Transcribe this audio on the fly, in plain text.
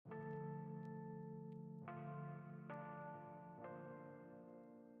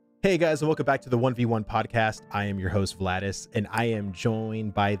Hey guys, and welcome back to the 1v1 podcast. I am your host, Vlhadus, and I am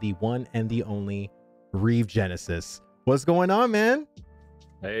joined by the one and the only Ryve Genesis. What's going on, man?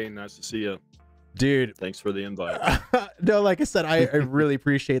 Hey, nice to see you. Dude. Thanks for the invite. No, like I said, I really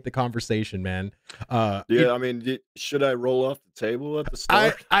appreciate the conversation, man. I mean, should I roll off the table at the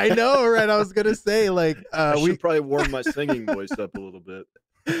start? I know, right? I was going to say, like, I should probably warm my singing voice up a little bit.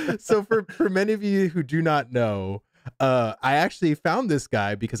 So for many of you who do not know, I actually found this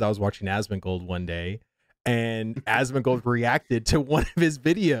guy because I was watching Asmongold one day, and Asmongold reacted to one of his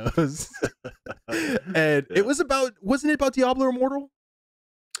videos. And it was about, wasn't it about Diablo Immortal?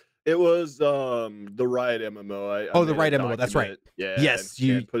 It was the Riot MMO. The Riot MMO, that's right. Yeah. Yes,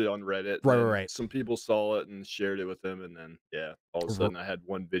 you put it on Reddit. Right. Some people saw it and shared it with them, and then all of a sudden I had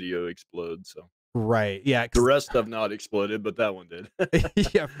one video explode. So right, yeah. The rest have not exploded, but that one did.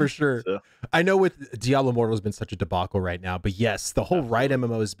 Yeah, for sure. So. I know with Diablo Immortal has been such a debacle right now, but yes, the whole Riot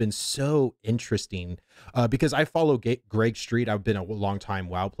MMO has been so interesting because I follow Greg Street. I've been a long time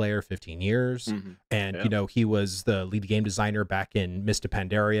WoW player, 15 years, and you know, he was the lead game designer back in Mist of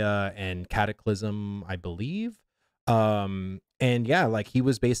Pandaria and Cataclysm, I believe. And yeah, like he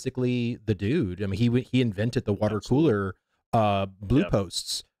was basically the dude. I mean, he invented the water cooler blue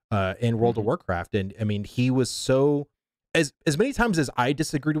posts in World of Warcraft, and I mean, he was so as many times as I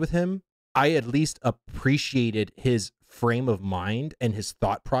disagreed with him, I at least appreciated his frame of mind and his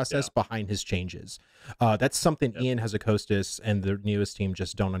thought process behind his changes. That's something Ian Hazakostas and the newest team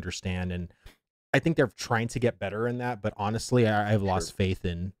just don't understand, and I think they're trying to get better in that. But honestly, I've lost faith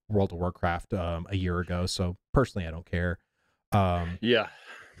in World of Warcraft a year ago, so personally, I don't care. But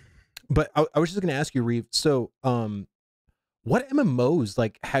I was just going to ask you, Ryve. So, what MMOs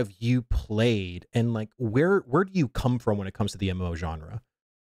like have you played, and like where do you come from when it comes to the MMO genre?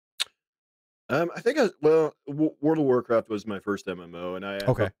 I think World of Warcraft was my first MMO,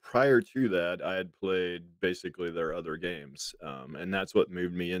 and prior to that, I had played basically their other games, and that's what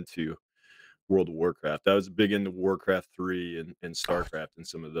moved me into World of Warcraft. I was big into Warcraft 3 and StarCraft and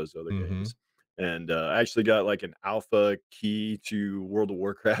some of those other games, and I actually got like an alpha key to World of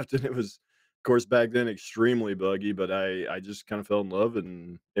Warcraft, and it was, of course, back then extremely buggy, but I just kind of fell in love,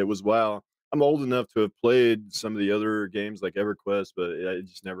 and it was WoW. I'm old enough to have played some of the other games like EverQuest, but I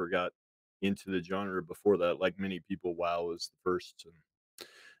just never got into the genre before that. Like many people, WoW was the first,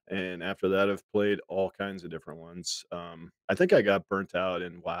 and after that I've played all kinds of different ones. I think I got burnt out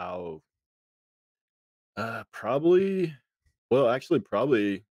in WoW probably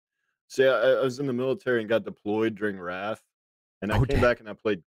say I was in the military and got deployed during Wrath, and I came back and I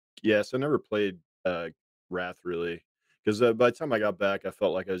played I never played Wrath really, because by the time I got back I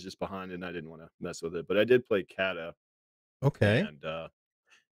felt like I was just behind and I didn't want to mess with it, but I did play Kata.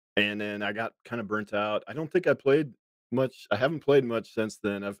 And then I got kind of burnt out. I don't think I played much. I haven't played much since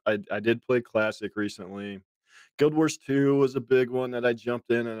then. I did play Classic recently. Guild Wars 2 was a big one that I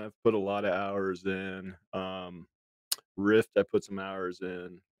jumped in, and I've put a lot of hours in. Rift, I put some hours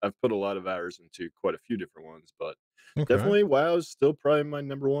in. I've put a lot of hours into quite a few different ones, but definitely WoW is still probably my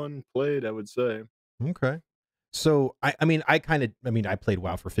number one played, I would say. Okay. So I played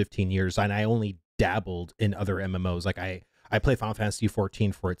WoW for 15 years, and I only dabbled in other MMOs. Like I play Final Fantasy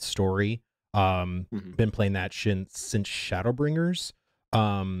 14 for its story. Been playing that since Shadowbringers.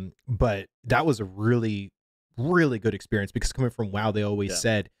 But that was a really, really good experience because coming from WoW, they always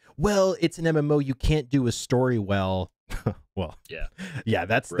said, well, it's an MMO, you can't do a story well. Well,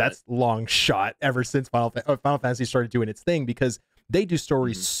 that's long shot ever since Final Fantasy started doing its thing, because they do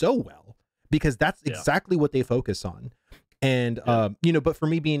stories so well, because that's exactly what they focus on. And you know, but for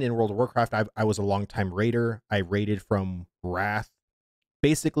me being in World of Warcraft, I was a long-time raider. I raided from Wrath,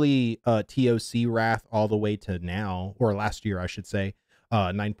 basically TOC Wrath, all the way to now, or last year I should say.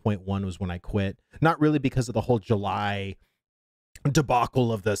 9.1 was when I quit. Not really because of the whole July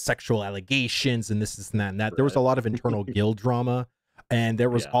debacle of the sexual allegations and this and that and that. There was a lot of internal guild drama, and there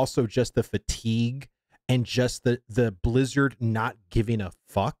was also just the fatigue and just the Blizzard not giving a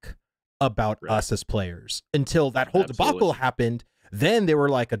fuck about us as players until that whole debacle happened. Then they were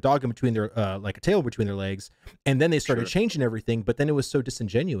like a dog in between their like a tail between their legs, and then they started changing everything. But then it was so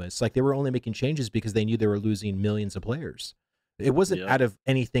disingenuous. Like they were only making changes because they knew they were losing millions of players. It wasn't out of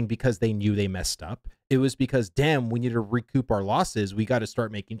anything because they knew they messed up. It was because, damn, we need to recoup our losses. We got to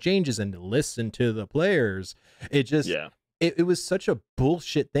start making changes and listen to the players. It just it was such a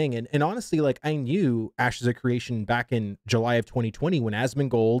bullshit thing. And honestly, like I knew Ashes of Creation back in July of 2020 when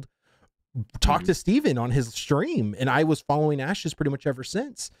Asmongold talked to Steven on his stream, and I was following Ashes pretty much ever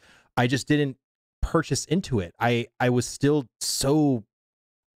since. I just didn't purchase into it. I was still so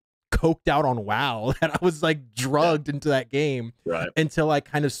coked out on WoW that I was like Yeah. drugged into that game Right. until I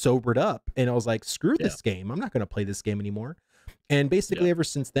kind of sobered up and I was like, screw Yeah. this game. I'm not going to play this game anymore. And Yeah. basically ever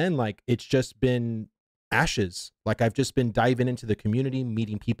since then, like it's just been Ashes. Like I've just been diving into the community,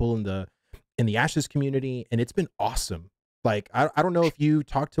 meeting people in the Ashes community, and it's been awesome. Like I don't know if you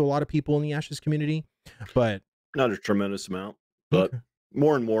talk to a lot of people in the Ashes community, but Not a tremendous amount, but okay.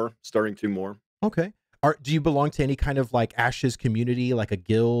 more and more, starting to more. Okay. Do you belong to any kind of like Ashes community, like a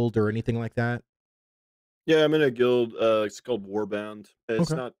guild or anything like that? Yeah, I'm in a guild, it's called Warband.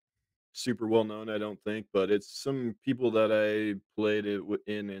 It's Okay. not super well known, I don't think, but it's some people that I played it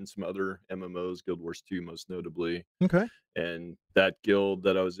in some other MMOs, Guild Wars 2 most notably. Okay. And that guild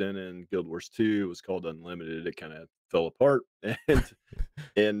that I was in Guild Wars 2 was called Unlimited. It kind of fell apart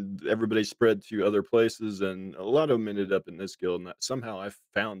and everybody spread to other places, and a lot of them ended up in this guild. And somehow I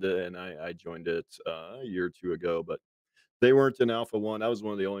found it and I joined it a year or two ago, but they weren't in Alpha 1. I was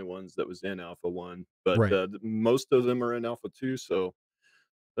one of the only ones that was in Alpha 1, but Right. most of them are in Alpha 2. So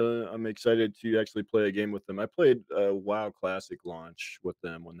I'm excited to actually play a game with them. I played WoW Classic launch with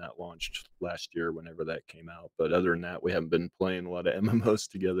them when that launched last year, whenever that came out. But other than that, we haven't been playing a lot of MMOs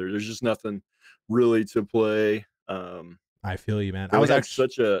together. There's just nothing really to play. I feel you, man. I And we was had actually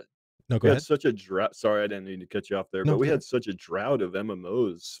such a No, go ahead. drought. Sorry, I didn't mean to cut you off there, No, but it's we okay. had such a drought of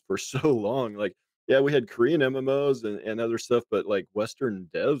MMOs for so long. Like, yeah, we had Korean MMOs and other stuff, but like Western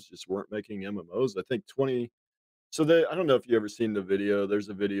devs just weren't making MMOs. I think 20 so I don't know if you ever seen the video. There's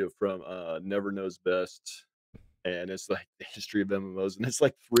a video from Never Knows Best, and it's like the history of MMOs, and it's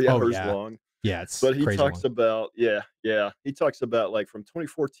like 3 Oh hours yeah. long. Yeah, it's But he crazy talks long. about he talks about like from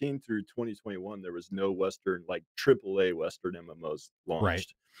 2014 through 2021, there was no Western like AAA Western MMOs Right.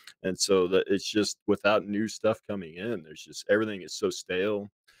 launched, and so that it's just without new stuff coming in, there's just everything is so stale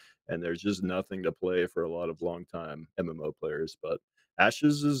and there's just nothing to play for a lot of longtime MMO players. But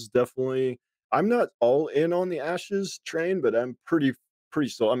Ashes is definitely I'm not all in on the Ashes train, but I'm pretty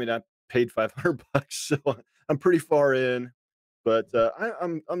sold. I mean, I paid $500, so I'm pretty far in. But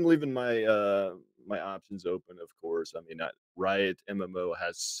I'm leaving my options open, of course. I mean, Riot MMO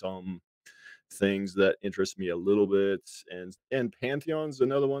has some things that interest me a little bit, and Pantheon's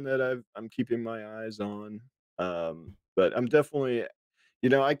another one that I'm keeping my eyes on. But I'm definitely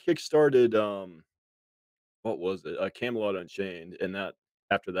I kickstarted, what was it? Camelot Unchained, and that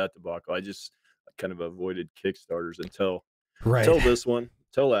after that debacle, I just kind of avoided Kickstarters Right. until this one,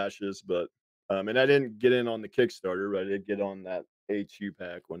 till Ashes, but, and I didn't get in on the Kickstarter, but I did get on that A2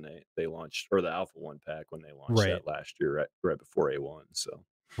 pack when they launched or the Alpha 1 pack when they launched Right. that last year, right before A1, so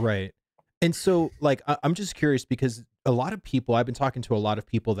Right. And so, like, I'm just curious because a lot of people, I've been talking to a lot of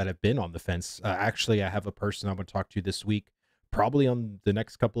people that have been on the fence. Actually, I have a person I'm going to talk to this week, probably on the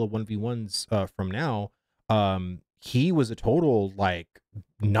next couple of 1v1s from now. He was a total, like,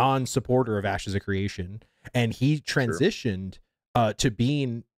 non supporter of Ashes of Creation, and he sure. transitioned to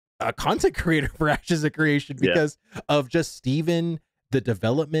being a content creator for Ashes of Creation Yeah. because of just Steven, the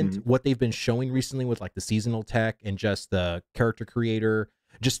development, Mhm. what they've been showing recently with like the seasonal tech and just the character creator,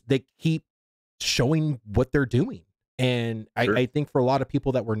 just they keep showing what they're doing. And Sure. I think for a lot of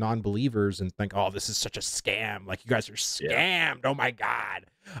people that were non-believers and think, oh, this is such a scam, like you guys are Yeah. scammed. Oh my God.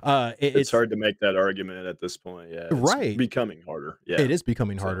 It's It's hard to make that argument at this point, yeah, it's right. becoming harder, It yeah, is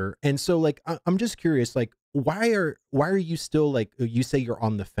becoming so harder. And so like I'm just curious, like why are you still like you say you're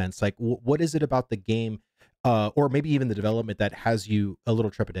on the fence? Like what is it about the game or maybe even the development that has you a little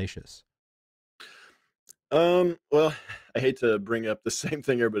trepidatious? Well, I hate to bring up the same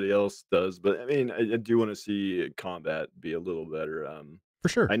thing everybody else does, but I mean, I do want to see combat be a little better. For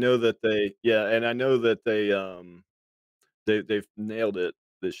sure. I know that and I know that they've nailed it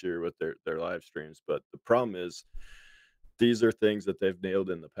this year with their live streams, but the problem is these are things that they've nailed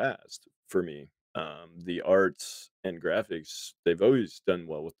in the past for me. The arts and graphics, they've always done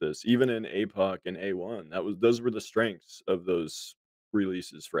well with this. Even in APOC and A1, those were the strengths of those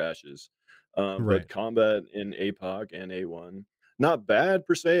releases for Ashes. But Right. combat in APOC and A1, not bad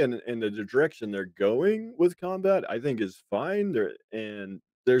per se, and the direction they're going with combat, I think is fine.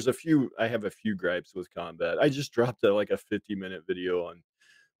 I have a few gripes with combat. I just dropped like a 50-minute video on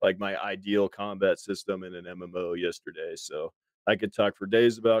like my ideal combat system in an MMO yesterday. So I could talk for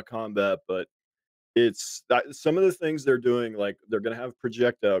days about combat, but some of the things they're doing, like they're going to have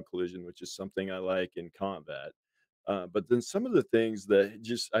projectile collision, which is something I like in combat. But then some of the things that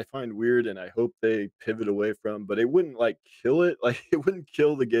just I find weird and I hope they pivot away from, but it wouldn't like kill it. Like it wouldn't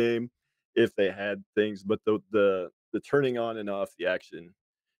kill the game if they had things, but the turning on and off the action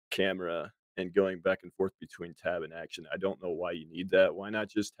camera and going back and forth between tab and action. I don't know why you need that. Why not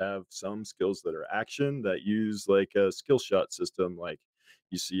just have some skills that are action that use like a skill shot system, like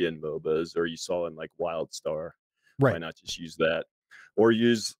you see in MOBAs or you saw in like WildStar. Why Right. not just use that? Or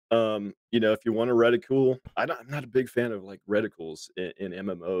use, if you want a reticle, I'm not a big fan of like reticles in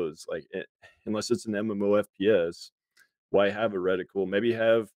MMOs, like unless it's an MMO FPS. Why have a reticle? Maybe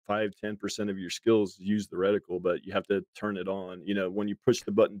have 5-10% of your skills use the reticle, but you have to turn it on. When you push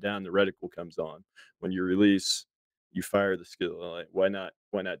the button down, the reticle comes on. When you release, you fire the skill. Like, why not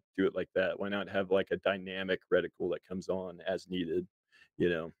do it like that? Why not have like a dynamic reticle that comes on as needed? You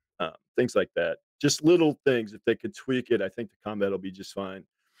know, things like that. Just little things. If they could tweak it, I think the combat will be just fine.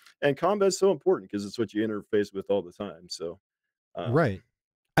 And combat's so important because it's what you interface with all the time. So, Right. um,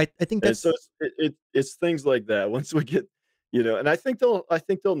 I think and so that's it's things like that. Once we get, and I think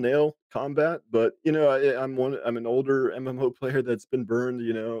they'll nail combat, but I'm an older MMO player that's been burned.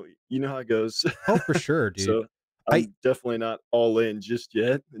 You know how it goes. oh for sure, dude. So I I'm definitely not all in just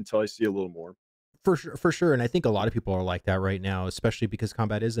yet until I see a little more. for sure, and I think a lot of people are like that right now, especially because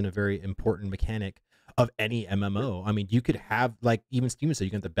combat isn't a very important mechanic of any Sure, MMO. I mean, you could have, like even Steven said,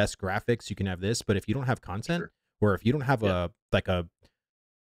 you can have the best graphics, you can have this, but if you don't have content, sure, or if you don't have yeah,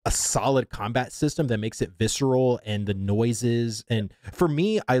 a solid combat system that makes it visceral, and the noises, and for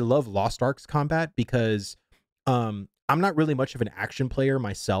me, I love Lost Ark's combat because I'm not really much of an action player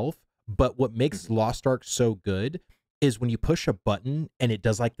myself, but what makes mhm, Lost Ark so good is when you push a button and it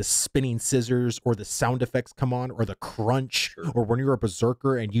does like the spinning scissors, or the sound effects come on, or the crunch, sure, or when you're a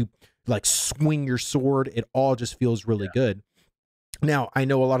berserker and you like swing your sword, it all just feels really yeah, good. Now, I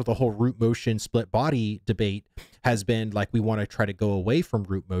know a lot of the whole root motion split body debate has been like, we want to try to go away from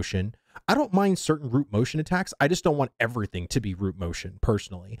root motion. I don't mind certain root motion attacks. I just don't want everything to be root motion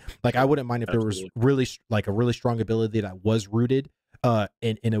personally. Like, I sure, wouldn't mind if there was absolutely, really like a really strong ability that was rooted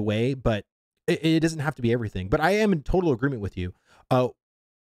in a way, but it doesn't have to be everything. But I am in total agreement with you. Uh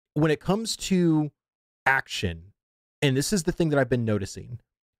when it comes to action, and this is the thing that I've been noticing,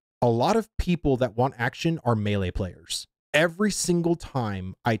 a lot of people that want action are melee players. Every single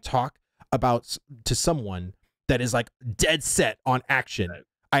time I talk about to someone that is like dead set on action, right,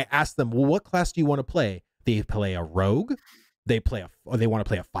 I ask them, "Well, what class do you want to play?" They play a rogue, or they want to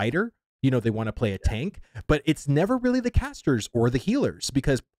play a fighter, they want to play a yeah, tank, but it's never really the casters or the healers,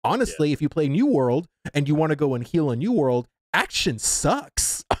 because yeah, honestly, if you play New World and you want to go and heal a New World, action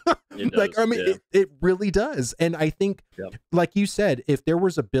sucks. it Like, I does, mean, yeah, it really does. And I think, yep, like you said, if there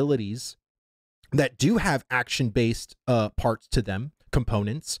was abilities that do have action based parts to them,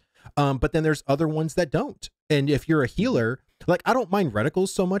 components, but then there's other ones that don't. And if you're a mhm, healer, like, I don't mind reticles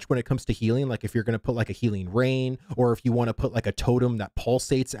so much when it comes to healing. Like, if you're going to put like a healing rain, or if you want to put like a totem that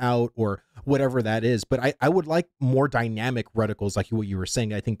pulsates out, or whatever that is, but I would like more dynamic reticles, like what you were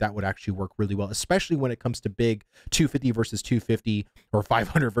saying. I think that would actually work really well, especially when it comes to big 250 versus 250, or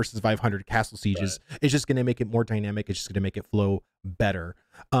 500 versus 500 castle right, sieges. It's just going to make it more dynamic. It's just going to make it flow better.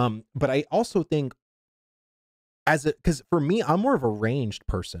 But I also think, because for me, I'm more of a ranged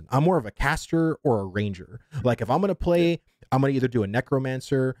person. I'm more of a caster or a ranger. Like, if I'm gonna yeah, play, I'm gonna either do a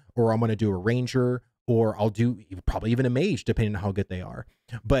necromancer, or I'm gonna do a ranger, or I'll do probably even a mage, depending on how good they are.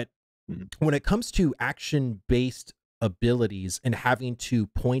 But mhm, when it comes to action based abilities and having to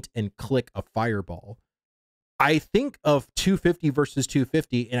point and click a fireball, I think of 250 versus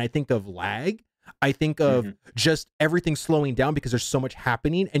 250, and I think of lag. I think of mhm, just everything slowing down because there's so much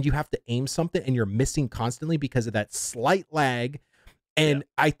happening, and you have to aim something and you're missing constantly because of that slight lag. yeah, And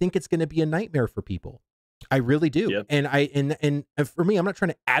I think it's going to be a nightmare for people. I really do. yeah, And and for me, I'm not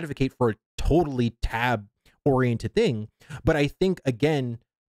trying to advocate for a totally tab oriented thing, but I think, again,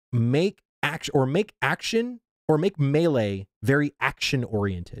 make action, or make melee very action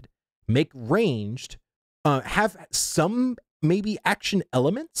oriented. Make ranged have some maybe action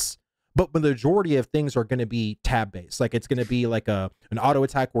elements, but the majority of things are going to be tab based. Like, it's going to be like an auto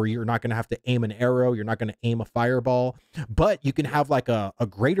attack where you're not going to have to aim an arrow, you're not going to aim a fireball, but you can yeah, have like a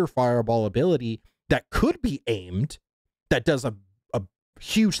greater fireball ability that could be aimed, that does a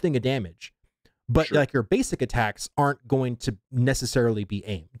huge thing of damage, but sure, like your basic attacks aren't going to necessarily be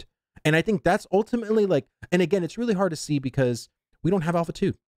aimed. And I think that's ultimately like, and again, it's really hard to see because we don't have Alpha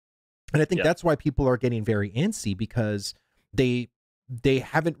 2. And I think yeah, that's why people are getting very antsy, because they they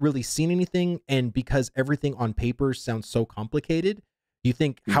haven't really seen anything, and because everything on paper sounds so complicated, you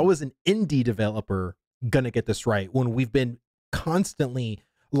think, how mhm, is an indie developer gonna get this right when we've been constantly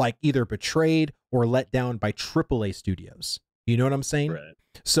like either betrayed or let down by AAA studios? You know what I'm saying? right,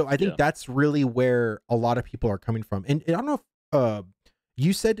 So I think yeah. that's really where a lot of people are coming from. And I don't know if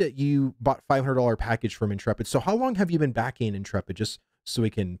you said that you bought $500 package from Intrepid. So how long have you been backing Intrepid? Just so we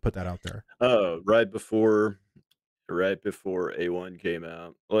can put that out there. Right before right before A1 came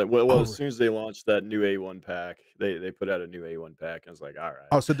out. Well, Oh, as soon as they launched that new A1 pack, they put out a new A1 pack. I was like, all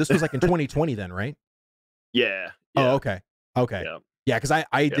oh, so this was right. like in 2020 then, right? Yeah, Oh, yeah, okay. Okay. yeah, Yeah, because I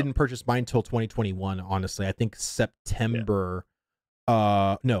yeah, didn't purchase mine till 2021, honestly. I think yeah. September,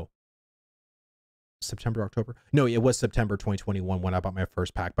 no, September, October. No, it was September 2021 when I bought my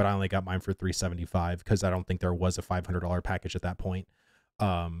first pack, but I only got mine for 375 because I don't think there was a $500 package at that point.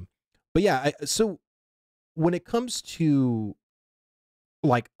 Um, but yeah, so when it comes to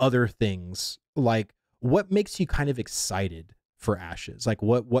like other things, like what makes you kind of excited for Ashes? Like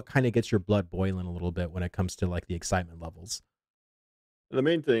what kind of gets your blood boiling a little bit when it comes to like the excitement levels? The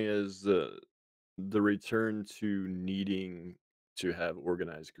main thing is the return to needing to have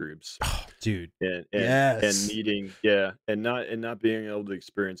organized groups Oh, dude. and Yes. needing and not being able to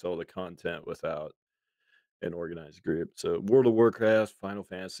experience all the content without an organized group. So World of Warcraft, Final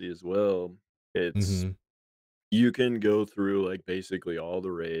Fantasy as well. It's Mm-hmm. You can go through, like, basically all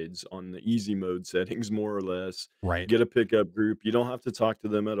the raids on the easy mode settings more or less, Right. get a pickup group, you don't have to talk to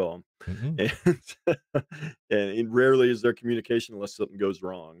them at all, Mm-hmm. and and rarely is there communication unless something goes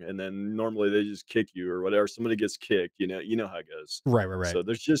wrong, and then normally they just kick you or whatever, somebody gets kicked, you know how it goes. Right, right, right. So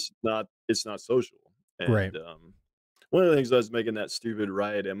there's just not it's not social, Right. and, one of the things I was making that stupid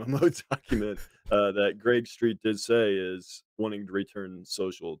Riot MMO document, that Greg Street did say is wanting to return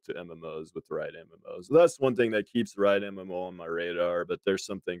social to MMOs with the Riot MMOs. That's one thing that keeps the Riot MMO on my radar, but there's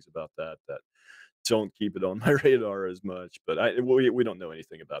some things about that that don't keep it on my radar as much. But we don't know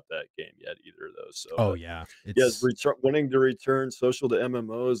anything about that game yet either, though. So, Oh but yeah. yes, It's wanting to return social to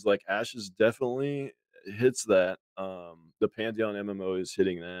MMOs like Ashes definitely hits that. The Pantheon MMO is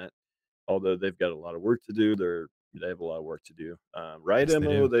hitting that. Although they've got a lot of work to do, they have a lot of work to do. Riot yes, they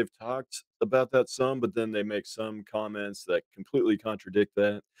MMO, do. they've talked about that some, but then they make some comments that completely contradict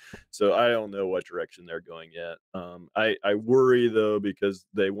that. So I don't know what direction they're going yet. I worry though because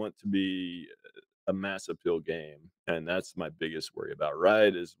they want to be a mass appeal game, and that's my biggest worry about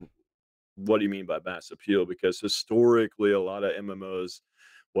Riot is what do you mean by mass appeal? Because historically, a lot of MMOs,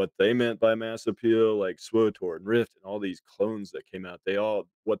 what they meant by mass appeal, like SWTOR and Rift and all these clones that came out, they all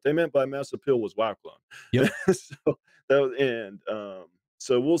what they meant by mass appeal was WoW Yep. clone. So that was, and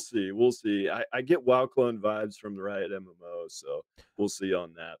so we'll see, we'll see. I get WoW clone vibes from the Riot MMO, so we'll see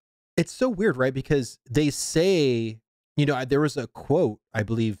on that. It's so weird, right? Because they say, there was a quote, I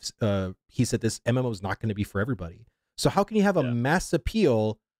believe, he said this MMO is not going to be for everybody. So how can you have a Yeah, mass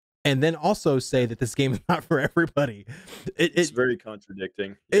appeal and then also say yeah. that this game is not for everybody? It It's it, very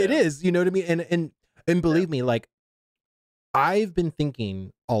contradicting. it Yeah, is, you know what I mean? And yeah. believe me, like I've been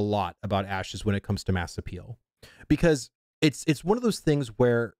thinking a lot about Ashes when it comes to mass appeal because it's one of those things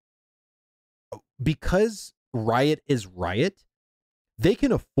where because Riot is Riot, they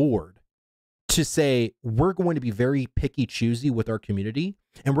can afford to say we're going to be very picky choosy with our community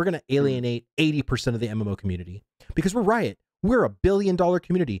and we're going to Mhm. alienate 80% of the MMO community because we're Riot. We're $1 billion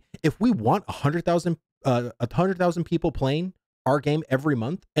community. If we want 100,000 people playing our game every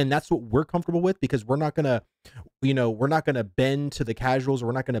month and that's what we're comfortable with because we're not going to we're not going to bend to the casuals or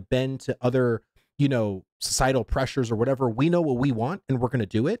we're not going to bend to other societal pressures or whatever. We know what we want and we're going to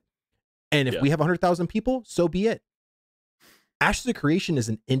do it. And if Yeah, we have 100,000 people, so be it. Ashes of Creation is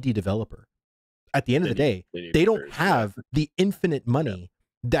an indie developer. At the end of the day, they need they don't prayers. Yeah, have the infinite yeah, money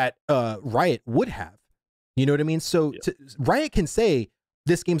that Riot would have. You know what I mean? So yeah. Riot can say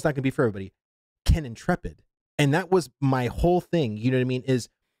this game's not going to be for everybody. Can Intrepid? And that was my whole thing. You know what I mean? Is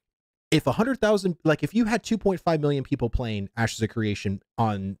if 100,000, like if you had 2.5 million people playing Ashes of Creation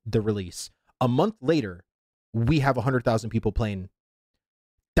on the release, a month later, we have 100,000 people playing.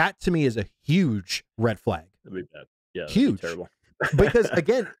 That to me is a huge red flag. That'd be bad. Yeah, that'd be Huge. terrible. Because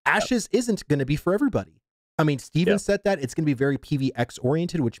again, Yeah, Ashes isn't going to be for everybody. I mean, Steven yeah, said that it's going to be very PvX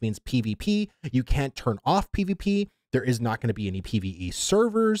oriented, which means PvP. You can't turn off PvP. There is not going to be any PvE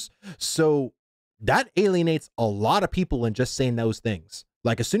servers. So that alienates a lot of people in just saying those things.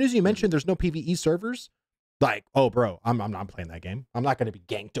 Like as soon as you mhm, mention there's no PvE servers, like, oh bro, I'm not playing that game. I'm not going to be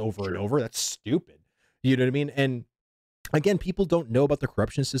ganked over and true. over. That's stupid. You know what I mean? And again, people don't know about the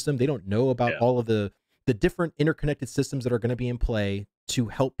corruption system. They don't know about Yeah, all of the different interconnected systems that are going to be in play to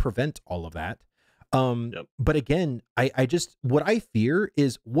help prevent all of that. yep. But again, I just what I fear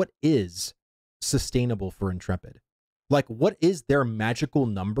is what is sustainable for Intrepid. Like, what is their magical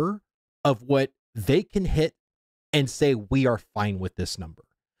number of what they can hit and say we are fine with this number?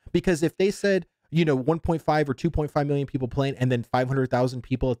 Because if they said 1.5 or 2.5 million people playing, and then 500,000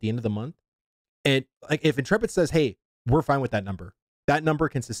 people at the end of the month, and like if Intrepid says, hey, we're fine with that number. That number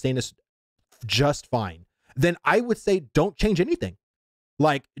can sustain us just fine. Then I would say don't change anything.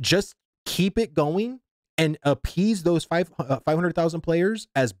 Like just keep it going and appease those 500,000 players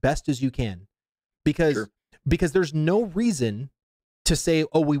as best as you can, because Sure. because there's no reason to say,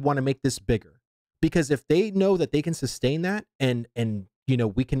 oh, we want to make this bigger, because if they know that they can sustain that, and you know,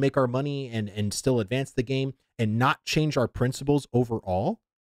 we can make our money and still advance the game and not change our principles overall,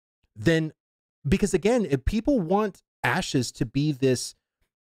 then, because again, if people want Ashes to be this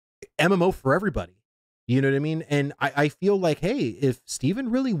MMO for everybody, you know what I mean? And I feel like, hey, if Steven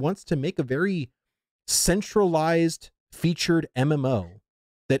really wants to make a very centralized featured MMO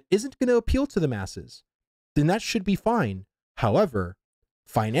that isn't going to appeal to the masses, then that should be fine. However,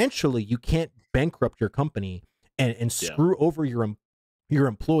 financially, you can't bankrupt your company and screw over your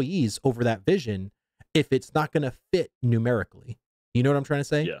employees over that vision if it's not going to fit numerically. You know what I'm trying to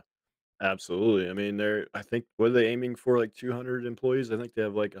say? Yeah. Absolutely. I mean, I think, what are they aiming for? Like 200 employees? I think they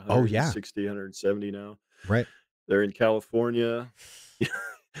have like Oh yeah, 160, 170 now. right, They're in California.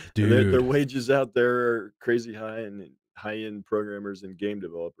 And their dude. wages out there are crazy high, and high-end programmers and game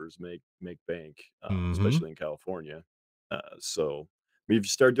developers make bank, Mm-hmm. especially in California. So if you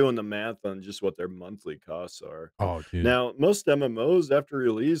start doing the math on just what their monthly costs are. Oh, dude. Now, most MMOs after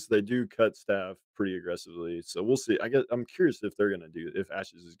release, they do cut staff pretty aggressively. So we'll see. I'm curious if if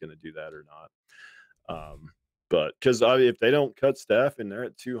Ashes is gonna do that or not. But because if they don't cut staff and they're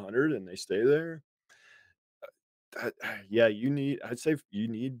at 200 and they stay there, that yeah, I'd say you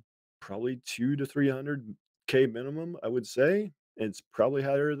need probably 2 to 300K minimum, I would say. It's probably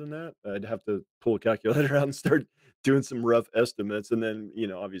higher than that. I'd have to pull a calculator out and start doing some rough estimates, and then,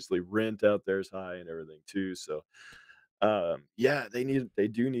 obviously rent out there is high and everything too, so, yeah, they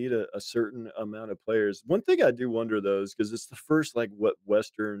do need a certain amount of players. One thing I do wonder though is because it's the first, like, what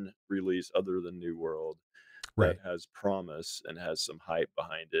Western release other than New World that Right. has promise and has some hype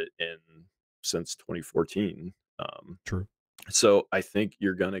behind it since 2014. True. So I think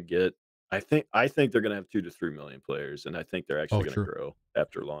you're gonna get. I think they're gonna have 2 to 3 million players, and I think they're Oh, actually gonna true. grow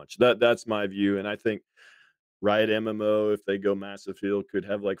after launch. That's my view, and I think Riot MMO, if they go massive field, could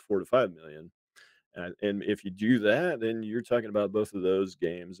have like 4 to 5 million. And if you do that, then you're talking about both of those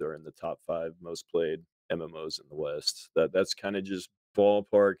games are in the top 5 most played MMOs in the West. That's kind of just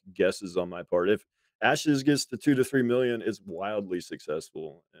ballpark guesses on my part. If Ashes gets to 2 to 3 million, it's wildly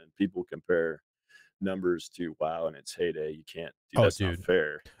successful, and people compare numbers to WoW in its heyday. You can't do Oh, that's not dude.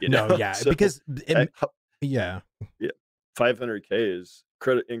 fair, No, yeah, So, because I yeah, yeah, 500K is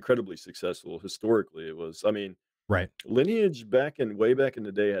incredibly successful. Historically, it was. I mean, right. Lineage way back in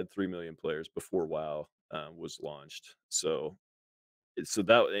the day had 3 million players before WoW was launched. So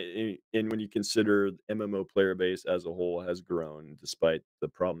and when you consider the MMO player base as a whole has grown despite the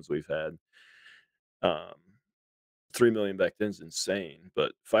problems we've had, um, 3 million back then is insane,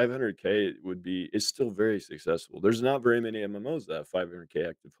 but 500K is still very successful. There's not very many MMOs that have 500K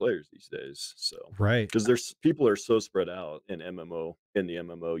active players these days. So, Right. because there's people are so spread out in the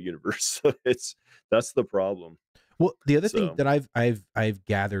MMO universe. So that's the problem. Well, the other thing So, that I've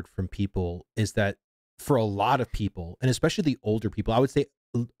gathered from people is that for a lot of people, and especially the older people, I would say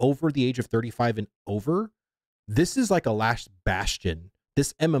over the age of 35 and over, this is like a last bastion.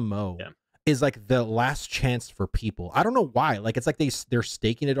 This MMO yeah, is like the last chance for people. I don't know why. Like, it's like they're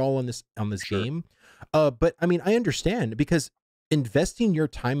staking it all on this sure. game. But I mean, I understand, because investing your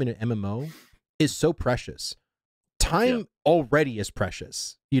time in an MMO is so precious. Yeah, Time already is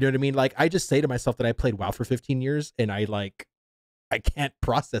precious. You know what I mean? Like, I just say to myself that I played WoW for 15 years and I can't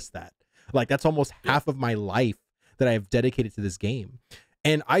process that. Like, that's almost yeah, half of my life that I've dedicated to this game.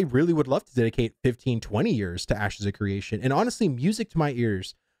 And I really would love to dedicate 15, 20 years to Ashes of Creation. And honestly, music to my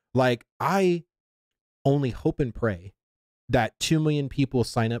ears. Like, I only hope and pray that 2 million people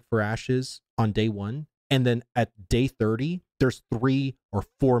sign up for Ashes on day 1. And then at day 30, there's 3 or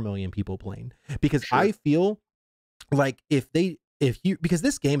 4 million people playing. Because I sure. feel like because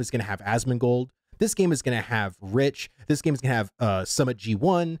this game is going to have Asmongold, this game is going to have Rich, this game is going to have Summit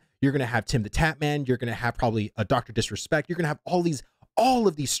G1, you're going to have Tim the Tatman, you're going to have probably a Dr. Disrespect, you're going to have all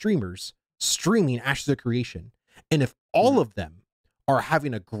of these streamers streaming Ashes of Creation. And if all Mhm. of them are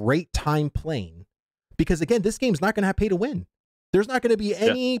having a great time playing, because again, this game's not going to have pay to win. There's not going to be Yeah,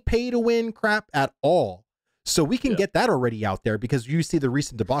 any pay to win crap at all. So we can yeah, get that already out there, because you see the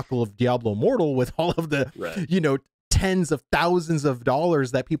recent debacle of Diablo Immortal with all of the, right. tens of thousands of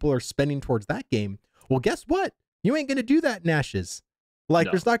dollars that people are spending towards that game. Well, guess what? You ain't going to do that in Ashes. Like,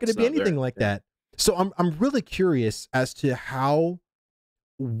 No, there's not going to it's be not anything there. like Yeah, that. So I'm really curious as to how,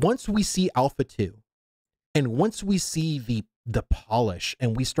 once we see Alpha 2 and once we see the polish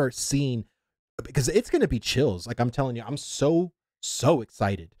and we start seeing, because it's going to be chills. Like, I'm telling you, I'm so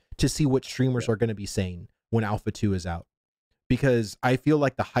excited to see what streamers yeah, are going to be saying when Alpha 2 is out. because I feel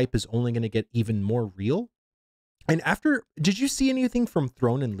like the hype is only going to get even more real. And after, did you see anything from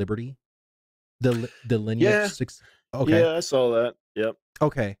Throne and Liberty? The Lineage Yeah, 6? Okay. yeah, I saw that. Yep.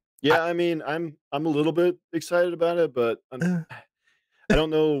 Okay. I Yeah, I mean, I'm a little bit excited about it, but uh, I don't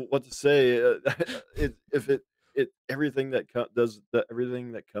know what to say. It if it everything that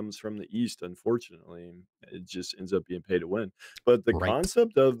everything that comes from the East, unfortunately, it just ends up being pay to win. But the right.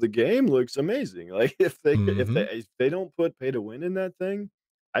 concept of the game looks amazing. Like Mhm. if they don't put pay to win in that thing,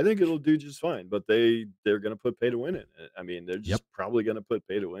 I think it'll do just fine. But they're gonna put pay to win in it. I mean, they're Yep. just probably gonna put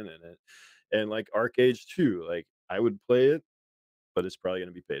pay to win in it. And like Arcade 2, like I would play it, but it's probably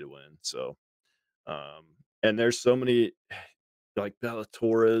gonna be pay to win. So and there's so many like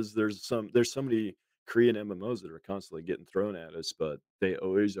Bellatoras, there's so many Korean MMOs that are constantly getting thrown at us, but they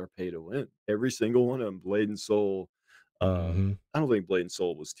always are pay to win. Every single one of them, Blade and Soul. Mhm. I don't think Blade and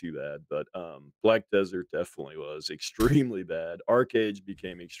Soul was too bad, but Black Desert definitely was extremely bad. Arcade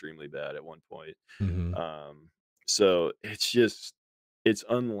became extremely bad at one point. Mhm. Um, so it's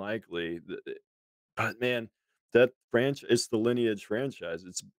unlikely but man, that franchise it's the Lineage franchise.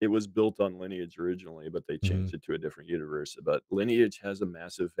 It was built on Lineage originally, but they Mhm. changed it to a different universe. But Lineage has a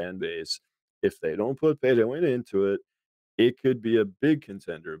massive fan base. If they don't put pay to win into it, it could be a big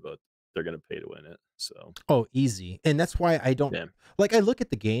contender, but they're gonna pay to win it. So Oh, easy. And that's why I don't yeah, like, I look at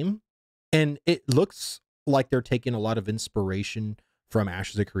the game and it looks like they're taking a lot of inspiration from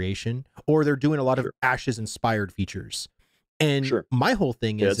Ashes of Creation, or they're doing a lot of sure, Ashes inspired features. And sure. my whole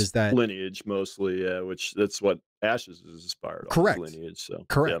thing Yeah, is it's that Lineage mostly, yeah, which that's what Ashes is inspired off of correct. Lineage. So yeah,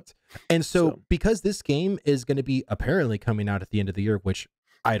 Correct. And so so because this game is going to be apparently coming out at the end of the year, which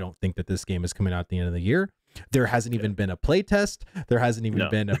I don't think that this game is coming out at the end of the year. There hasn't okay, even been a play test. There hasn't even no,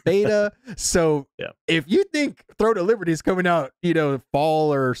 been a beta. So yeah, if you think Throne of Liberty is coming out,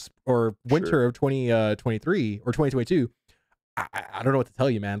 fall or sure, winter of 2023 or 2022, I don't know what to tell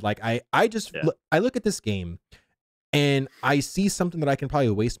you, man. Like yeah, I look at this game and I see something that I can probably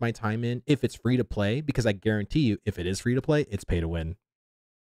waste my time in if it's free to play, because I guarantee you, if it is free to play, it's pay to win.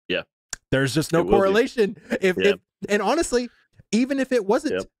 yeah, There's just it no will be, correlation. yeah, If and honestly, even if it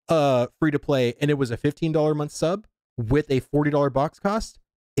wasn't yep, free to play and it was a $15 a month sub with a $40 box cost,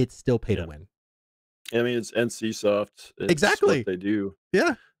 it's still pay to yeah. win. I mean, it's NC Soft. It's what Exactly. they do.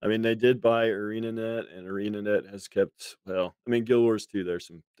 Yeah. I mean, they did buy ArenaNet, and ArenaNet has kept well, I mean, Guild Wars 2,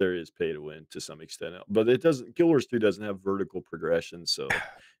 there is pay to win to some extent, but it doesn't Guild Wars 2 doesn't have vertical progression, so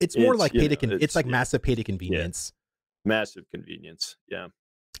It's more like it's it's like massive pay to yeah, convenience. massive convenience. Yeah.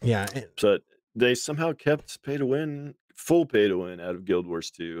 Yeah. So they somehow kept pay to win, full pay to win out of Guild Wars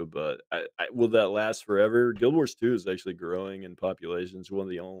 2, but will that last forever? Guild Wars 2 is actually growing in population. It's one of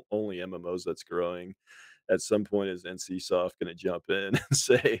the only MMOs that's growing. At some point, is NCSoft going to jump in and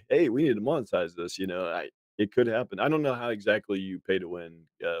say, "Hey, we need to monetize this"? It could happen. I don't know how exactly you pay to win,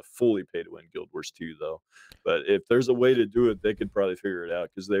 fully pay to win Guild Wars 2 though. But if there's a way to do it, they could probably figure it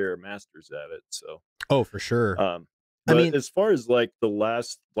out because they are masters at it. So Oh, for sure. um, I but mean, as far as, the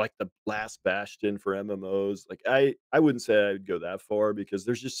last bastion for MMOs, like, I wouldn't say I'd go that far because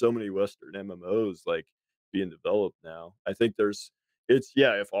there's just so many Western MMOs, like, being developed now. I think there's it's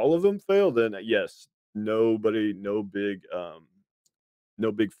yeah, if all of them fail, then, yes, nobody no big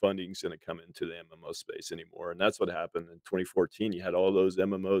funding's gonna come into the MMO space anymore, and that's what happened in 2014. You had all those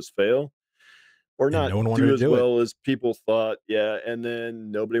MMOs fail, or and not no one wanted do to as do it. well as people thought, yeah, and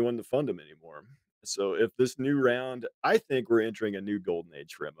then nobody wanted to fund them anymore. So if this new round, I think we're entering a new golden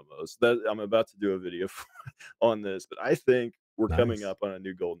age for MMOs. That I'm about to do a video on this, but I think we're coming Nice. up on a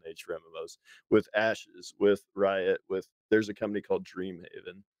new golden age for MMOs with Ashes, with Riot, with there's a company called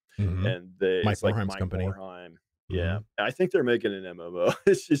Dreamhaven, Mhm. and they Mike it's like Morheim's Mike company. Morheim. Yeah, Mhm. I think they're making an MMO.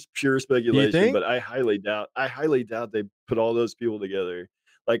 It's just pure Do you speculation, think? but I highly doubt they put all those people together.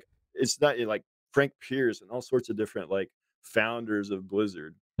 Like it's not like Frank Pierce and all sorts of different like founders of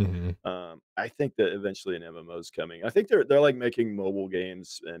Blizzard. Mhm. I think that eventually an MMO is coming. I think they're like making mobile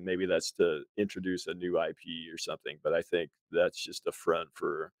games, and maybe that's to introduce a new IP or something. But I think that's just a front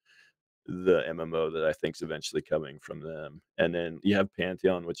for the MMO that I think is eventually coming from them. And then you have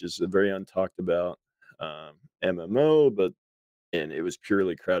Pantheon, which is a very untalked about MMO, but and it was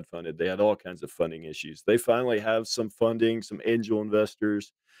purely crowdfunded. They had all kinds of funding issues. They finally have some funding, some angel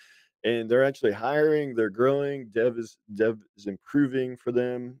investors, and they're actually hiring. They're growing. Dev is improving for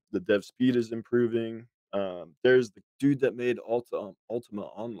them. The dev speed is improving. There's the dude that made Ultima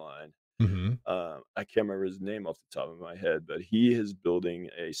Online. Mhm. I can't remember his name off the top of my head, but he is building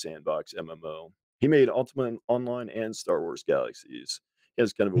a sandbox MMO. He made Ultima Online and Star Wars Galaxies. He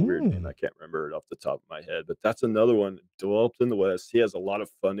has kind of a weird name. Mm. I can't remember it off the top of my head, but that's another one developed in the West. He has a lot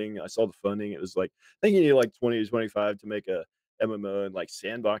of funding. I saw the funding. It was like I think you need like 20 to 25 to make a MMO and like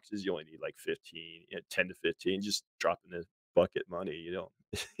sandboxes, you only need like 15, 10 to 15, just dropping the bucket money, you know.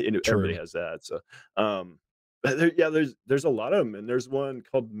 Everybody True. has that. So, um, but yeah, there's a lot of them, and there's one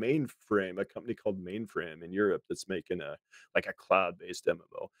called Mainframe, a company called Mainframe in Europe that's making a like a cloud-based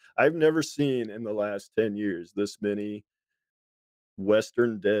MMO. I've never seen in the last 10 years this many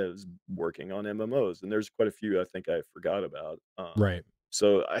Western devs working on MMOs, and there's quite a few I think I forgot about. Right.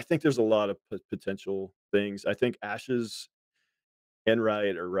 So I think there's a lot of potential things. I think Ashes and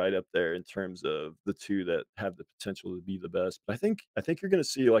Riot are right up there in terms of the two that have the potential to be the best. But I think you're going to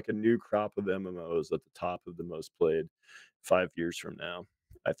see like a new crop of MMOs at the top of the most played 5 years from now.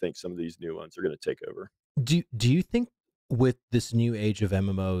 I think some of these new ones are going to take over. Do you think with this new age of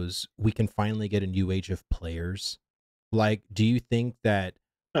MMOs, we can finally get a new age of players? Like, do you think that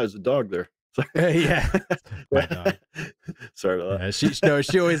Oh, there's a dog there. yeah, my Yeah. dog. Sorry about Yeah, that. she no,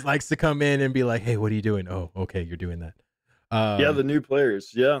 she always likes to come in and be like, "Hey, what are you doing?" "Oh, okay, you're doing that." Yeah, the Um, new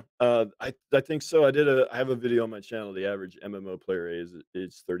players. Yeah, I think so. I have a video on my channel. The average MMO player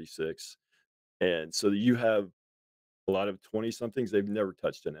is 36, and so you have a lot of 20 somethings. They've never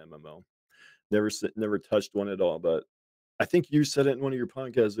touched an MMO, never touched one at all. But I think you said it in one of your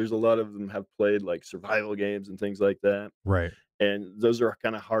podcasts. There's a lot of them have played like survival games and things like that. right. And those are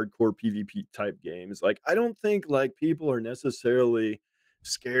kind of hardcore PvP type games. Like I don't think like people are necessarily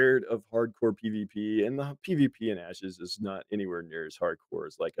scared of hardcore PvP, and the PvP in Ashes is not anywhere near as hardcore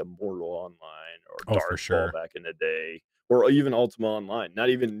as like a Mortal Online or Oh, for Dodgeball sure. back in the day, or even Ultima Online. Not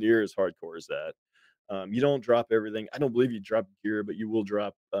even near as hardcore as that. You don't drop everything. I don't believe you drop gear, but you will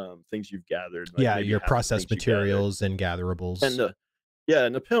drop things you've gathered, like Yeah, maybe your half the processed things you gathered. materials and And gatherables. yeah,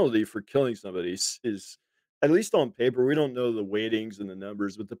 and the penalty for killing somebody is at least on paper, we don't know the weightings and the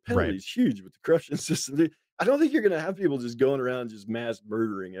numbers, but the penalty Right. is huge with the corruption system. I don't think you're gonna have people just going around just mass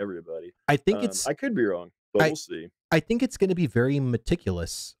murdering everybody. I think it's I could be wrong, but I we'll see. I think it's going to be very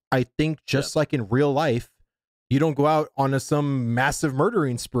meticulous. I think Yeah, just like in real life, you don't go out on some massive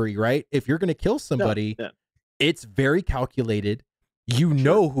murdering spree, right? If you're going to kill no, somebody, yeah, it's very calculated. You sure,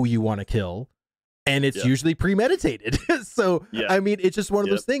 know who you want to kill, and it's yeah, usually premeditated. So, yeah, I mean, it's just one of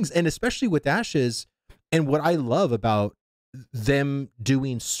yep, those things. And especially with Ashes, and what I love about them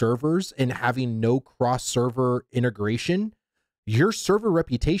doing servers and having no cross server integration, your server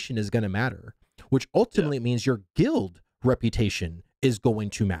reputation is going to matter, which yeah, ultimately means your guild reputation is going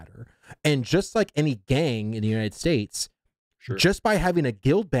to matter. And just like any gang in the United States, sure, just by having a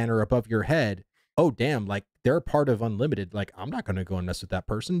guild banner above your head, oh damn, like they're part of Unlimited. Like I'm not gonna go and mess with that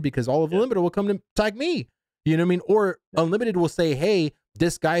person because all of yeah, Unlimited will come to tag me. You know what I mean? Or yeah, Unlimited will say, hey,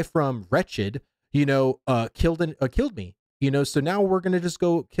 this guy from Wretched, killed me. So now we're gonna just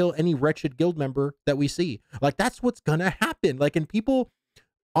go kill any Wretched guild member that we see. Like that's what's gonna happen. Like, and people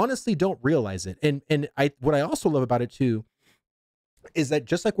honestly don't realize it. And I what I also love about it too is that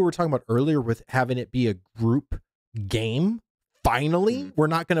just like we were talking about earlier with having it be a group game, finally, mhm, we're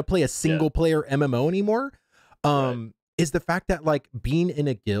not going to play a yeah, single player MMO anymore. right, Is the fact that like being in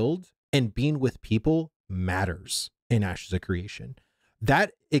a guild and being with people matters in Ashes of Creation.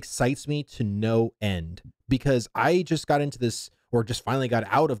 That excites me to no end because I just got into this or just finally got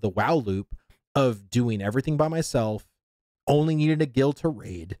out of the WoW loop of doing everything by myself, only needed a guild to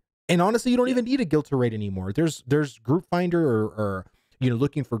raid. And honestly, you don't yeah, even need a guild to raid anymore. There's group finder or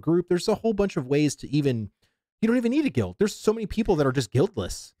looking for group. There's a whole bunch of ways to even you don't even need a guild. There's so many people that are just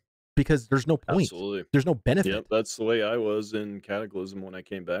guildless because there's no point. absolutely. There's no Yep, benefit. that's the way I was in Cataclysm when I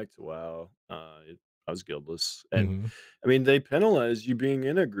came back to WoW. I was guildless, and Hmm. I mean they penalize you being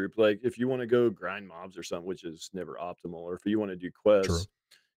in a group. Like if you want to go grind mobs or something, which is never optimal, or if you want to do True. quests,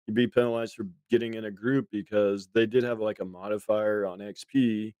 you'd be penalized for getting in a group because they did have like a modifier on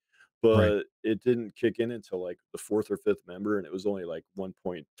XP, Right. but it didn't kick in until like the fourth or fifth member, and it was only like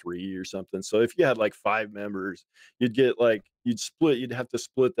 1.3 or something. So if you had like five members, you'd have to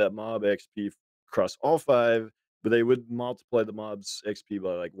split that mob XP across all five, but they would multiply the mob's XP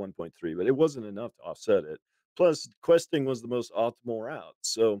by like 1.3, but it wasn't enough to offset it. Plus, questing was the most optimal route.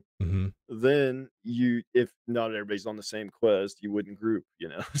 So Hmm. then if not everybody's on the same quest, you wouldn't group, you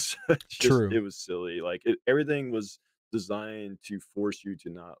know? So it True. was silly. Like everything was designed to force you to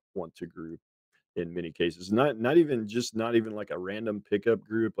not want to group in many cases. Not even like a random pickup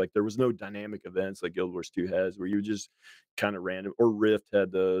group. Like there was no dynamic events like Guild Wars 2 has where you just kind of random, or Rift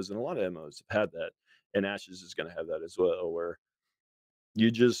had those, and a lot of MMOs have had that. And Ashes is gonna have that as well, where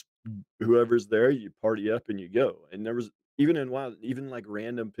you just whoever's there, you party up and you go. And there was even in WoW, even like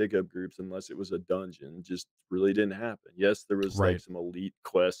random pickup groups, unless it was a dungeon, just really didn't happen. Yes, there was like Right. some elite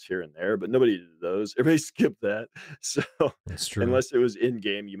quests here and there, but nobody did those. Everybody skipped that. So That's true. unless it was in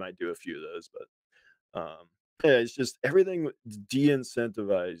game, you might do a few of those. But Yeah, it's just everything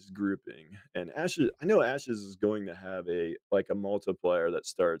de-incentivized grouping. And Ashes, I know Ashes is going to have a like a multiplier that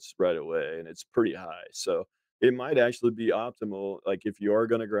starts right away, and it's pretty high. So it might actually be optimal. Like if you are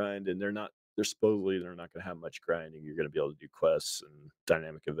going to grind, and they're not going to have much grinding. You're going to be able to do quests and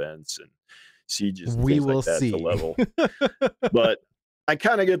dynamic events and sieges and We things like will that to see. level. But I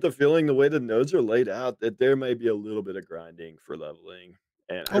kind of get the feeling the way the nodes are laid out that there may be a little bit of grinding for leveling.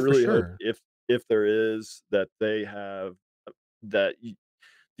 And I Oh, for really hope sure. if there is that they have that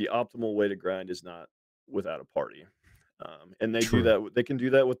the optimal way to grind is not without a party. And they do True. that. They can do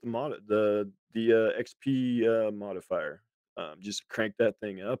that with the XP modifier. Just crank that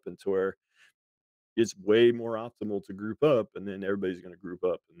thing up into where it's way more optimal to group up, and then everybody's going to group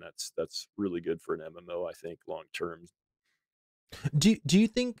up, and that's really good for an MMO. I think long term. Do you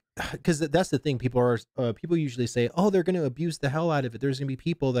think, because that's the thing, people usually say, oh, they're going to abuse the hell out of it. There's going to be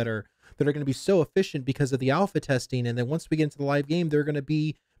people that are going to be so efficient because of the alpha testing, and then once we get into the live game, they're going to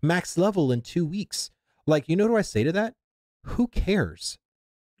be max level in 2 weeks. Like, you know what do I say to that? Who cares?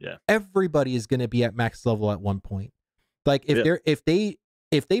 Yeah, Everybody is going to be at max level at one point. Like yeah, if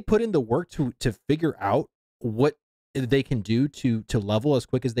they put in the work to figure out what they can do to level as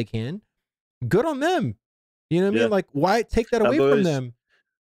quick as they can, good on them. You know what I mean? yeah. Like, why take that I've away from always them?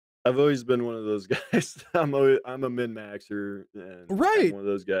 I've always been one of those guys. I'm a min maxer, and I'm Right. one of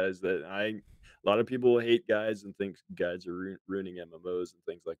those guys that a lot of people hate guides and think guides are ruining MMOs and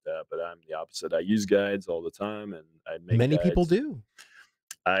things like that. But I'm the opposite. I use guides all the time, and I make Many people guides, and do.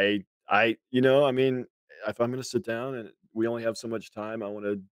 I mean, if I'm going to sit down and we only have so much time, I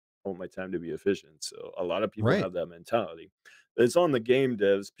want my time to be efficient. So a lot of people Right. have that mentality. It's on the game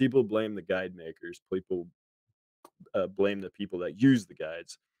devs. People blame the guide makers. People blame the people that use the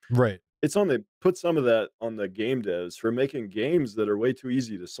guides. Right. It's on the put some of that on the game devs for making games that are way too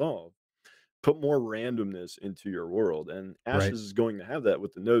easy to solve. Put more randomness into your world, and Right. Ashes is going to have that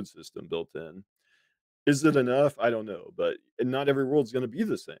with the node system built in. Is it enough? I don't know, but not every world's going to be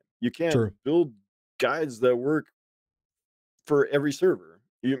the same. You can't True. build guides that work for every server.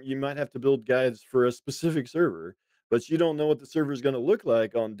 You might have to build guides for a specific server, but you don't know what the server is going to look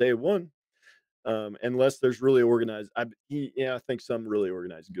like on day one. Unless there's really organized, I think some really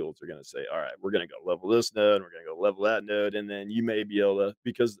organized guilds are going to say, all right, we're going to go level this node, and we're going to go level that node, and then you may be able to,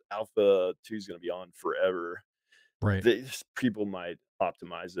 because Alpha 2 is going to be on forever, Right. people might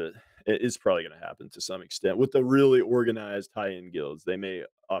optimize it. It's probably going to happen to some extent with the really organized high-end guilds. They may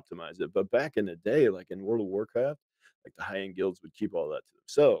optimize it, but back in the day, like in World of Warcraft, like the high-end guilds would keep all that to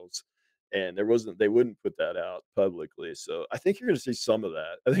themselves, and they wouldn't put that out publicly. So I think you're going to see some of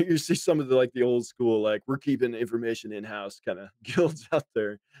that. I think you see some of the old school, like we're keeping information in-house kind of guilds out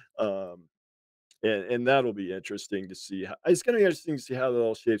there. um, and that'll be interesting to see how it's gonna be interesting to see how that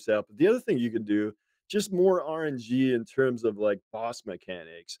all shapes out. But the other thing you could do, just more RNG in terms of, like, boss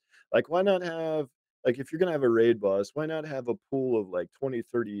mechanics. Like, why not have like, if you're gonna have a raid boss, why not have a pool of, like, 20,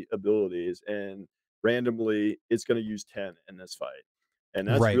 30 abilities, and randomly, it's gonna use 10 in this fight? And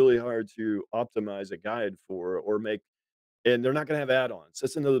that's Right. really hard to optimize a guide for or make, and they're not gonna have add-ons.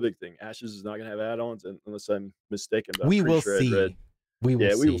 That's another big thing. Ashes is not gonna have add-ons unless I'm mistaken, but I'm We pretty will sure I'd read. see. We will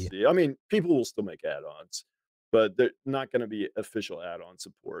Yeah, we will see. see. I mean, people will still make add-ons, but they're not gonna be official add-on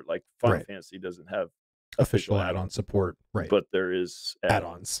support. Like, Final Right. Fantasy doesn't have official Official add-on add-on support. support, Right. but there is add-ons.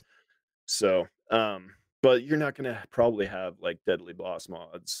 Add-ons. So, but you're not gonna probably have, like, deadly boss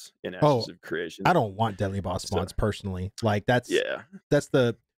mods in Oh, Ashes of Creation. I don't want deadly boss So, mods personally. Like yeah. that's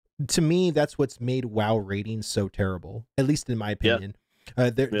the to me that's what's made WoW ratings so terrible. At least in my Yeah, opinion. yeah,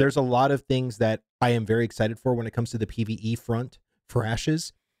 There's a lot of things that I am very excited for when it comes to the PvE front for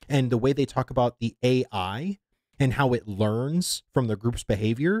Ashes, and the way they talk about the AI and how it learns from the group's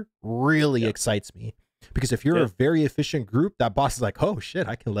behavior really yeah, excites me. Because if you're yeah, a very efficient group, that boss is like, oh shit,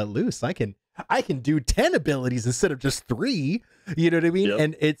 I can let loose. I can do 10 abilities instead of just 3. You know what I mean? yep,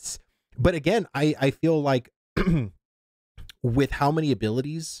 And but again, I feel like with how many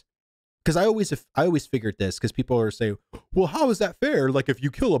abilities, because I always figured this, because people are saying, well, how is that fair? Like, if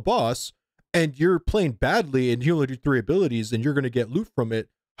you kill a boss and you're playing badly and you only do 3 abilities and you're going to get loot from it,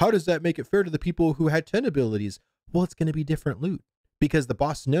 how does that make it fair to the people who had 10 abilities? Well, it's going to be different loot, because the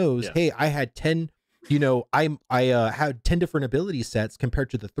boss knows, yeah, hey, I had 10, I had 10 different ability sets compared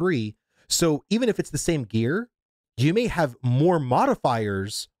to the 3. So even if it's the same gear, you may have more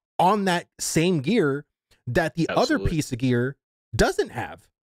modifiers on that same gear that the other absolutely. piece of gear doesn't have.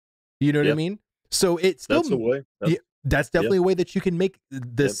 You know what I Yeah, mean? So it's still, that's a way. yeah, that's Yeah, definitely a way that you can make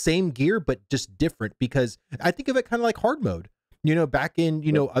the yeah, same gear, but just different, because I think of it kind of like hard mode, back in,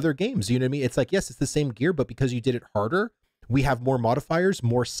 yep, other games, you know what I mean? It's like, yes, it's the same gear, but because you did it harder, we have more modifiers,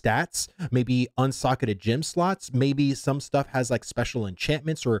 more stats, maybe unsocketed gem slots, maybe some stuff has like special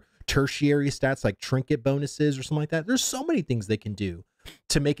enchantments or tertiary stats like trinket bonuses or something like that. There's so many things they can do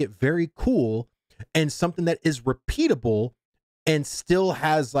to make it very cool and something that is repeatable and still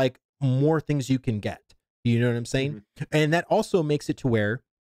has like more things you can get. You know what I'm saying? And that also makes it to where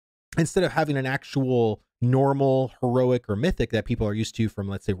instead of having an actual normal heroic or mythic that people are used to from,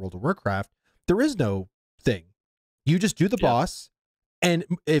 let's say, World of Warcraft, there is no thing. You just do the boss, and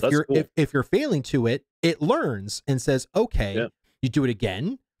if That's you're cool. if you're failing to it, it learns and says, okay, you do it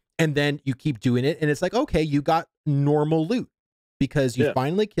again, and then you keep doing it, and it's like, okay, you got normal loot because you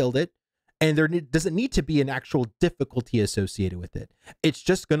finally killed it, and there doesn't need to be an actual difficulty associated with it. It's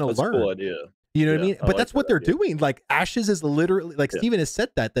just gonna That's a learn. cool idea. You know what I mean? I But like that's that what they're idea. doing. Like Ashes is literally like Steven has said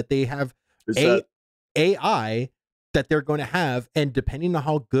that they have Is a that AI that they're going to have, and depending on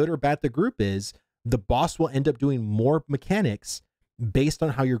how good or bad the group is, the boss will end up doing more mechanics based on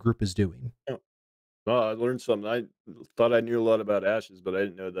how your group is doing. oh, well, I learned something. I thought I knew a lot about Ashes, but I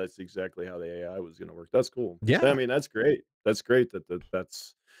didn't know that's exactly how the AI was gonna work. That's cool. I Yeah. mean, that's great. That's great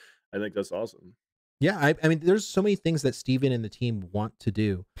that's I think that's awesome. Yeah. I mean, there's so many things that Steven and the team want to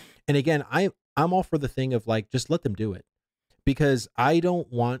do. And again, I'm all for the thing of like, just let them do it. Because I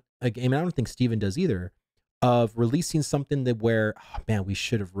don't want a game, I don't think Steven does either, of releasing something that where, oh man, we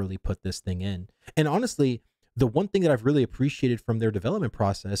should have really put this thing in. And honestly, the one thing that I've really appreciated from their development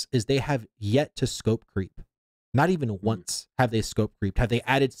process is they have yet to scope creep. Not even once have they scope creeped. Have they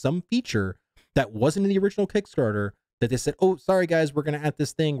added some feature that wasn't in the original Kickstarter that they said, oh, sorry guys, we're going to add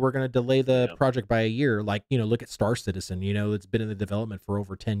this thing. We're going to delay the project by a year. Like, you know, look at Star Citizen, you know, it's been in the development for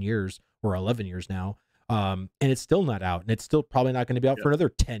over 10 years or 11 years now. And it's still not out, and it's still probably not going to be out for another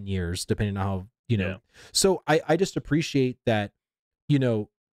 10 years, depending on how, you know. So I just appreciate that, you know,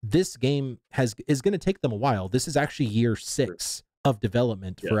 this game is going to take them a while. This is actually year 6 of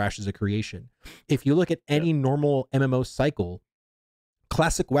development for Ashes of Creation. If you look at any normal MMO cycle,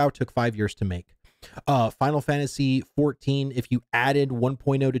 classic WoW took 5 years to make. Final Fantasy 14, if you added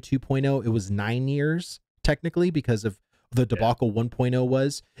 1.0 to 2.0, it was 9 years technically because of the debacle 1.0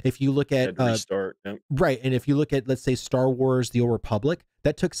 was. If you look at restart, right, and if you look at, let's say, Star Wars The Old Republic,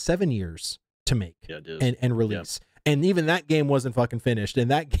 that took 7 years to make and release. And even that game wasn't fucking finished, and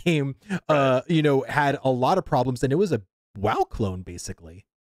that game you know, had a lot of problems, and it was a WoW clone basically.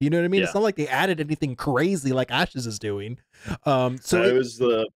 You know what I mean? It's not like they added anything crazy like Ashes is doing. So it was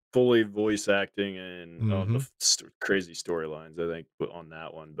the fully voice acting and the crazy storylines, I think, on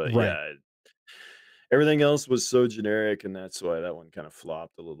that one. But everything else was so generic, and that's why that one kind of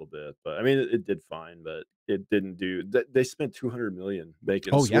flopped a little bit. But I mean, it did fine, but it didn't do that. They spent 200 million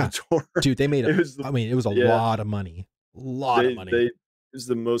making SWTOR. Dude, they made it was I mean, it was a lot of money. They it was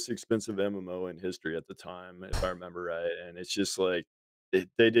the most expensive MMO in history at the time, if I remember right. And it's just like they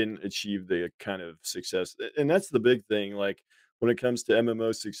didn't achieve the kind of success. And that's the big thing. Like when it comes to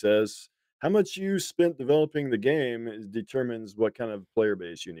MMO success, how much you spent developing the game determines what kind of player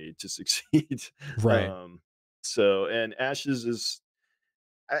base you need to succeed. Right. So, and Ashes is,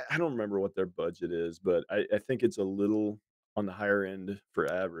 I don't remember what their budget is, but I think it's a little on the higher end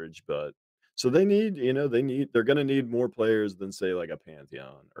for average. But so they need, you know, they're going to need more players than say like a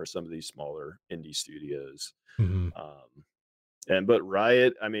Pantheon or some of these smaller indie studios. Um, but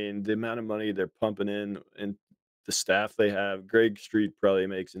Riot, I mean, the amount of money they're pumping in and the staff they have, Greg Street probably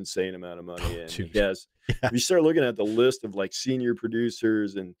makes insane amount of money. And he has, if you start looking at the list of like senior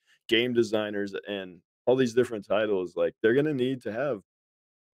producers and game designers and all these different titles, like they're going to need to have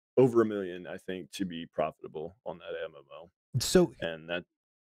over 1 million, I think, to be profitable on that MMO. So, And that,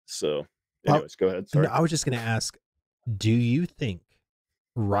 so anyways, go ahead. Sorry. No, I was just going to ask, do you think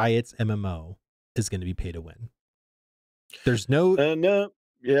Riot's MMO is going to be pay to win? There's no No,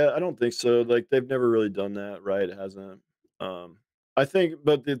 yeah, I don't think so. Like they've never really done that, right? It hasn't. I think,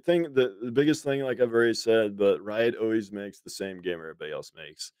 but the biggest thing, like I've already said, but Riot always makes the same game everybody else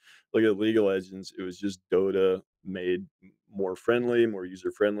makes. Look at League of Legends; it was just Dota made more friendly, more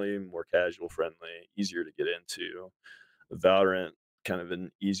user friendly, more casual friendly, easier to get into. Valorant, kind of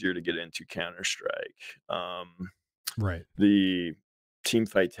an easier to get into Counter Strike. Right. The team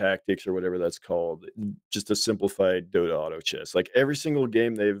fight tactics or whatever that's called, just a simplified Dota auto chess. Like every single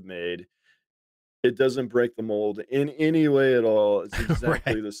game they've made, it doesn't break the mold in any way at all. It's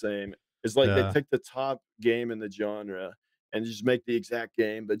exactly the same. It's like they take the top game in the genre and just make the exact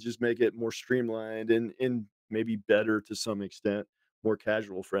game, but just make it more streamlined and maybe better to some extent, more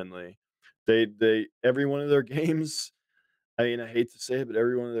casual friendly. They every one of their games, I mean, I hate to say it, but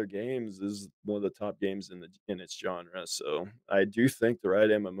every one of their games is one of the top games in its genre. So I do think the right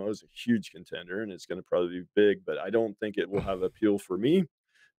MMO is a huge contender, and it's going to probably be big. But I don't think it will have appeal for me,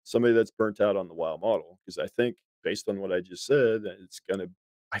 somebody that's burnt out on the WoW model, because I think based on what I just said, that it's gonna.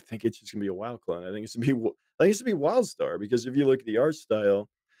 I think it's just gonna be a WoW clone. I think it's gonna be. I think it's gonna be WildStar because if you look at the art style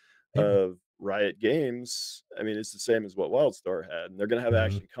Yeah. of Riot Games, I mean, it's the same as what WildStar had, and they're gonna have Mhm.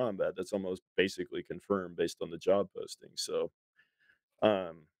 action combat. That's almost basically confirmed based on the job posting. So,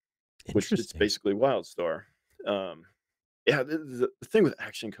 um, which it's Interesting. basically WildStar. Um, yeah, the thing with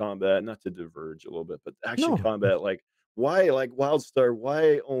action combat, not to diverge a little bit, but action No, combat, why, like WildStar,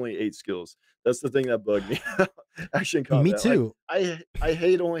 why only 8 skills? That's the thing that bugged me. Action me combat, too. I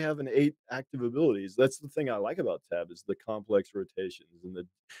hate only having 8 active abilities. That's the thing I like about Tab is the complex rotations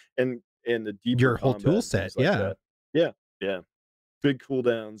and the deeper Your whole combat tool and set, things like yeah. that. Yeah, yeah. Big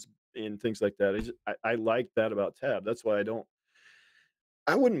cooldowns and things like that. I like that about Tab. That's why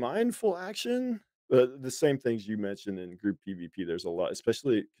I wouldn't mind full action, but the same things you mentioned in group PvP, there's a lot,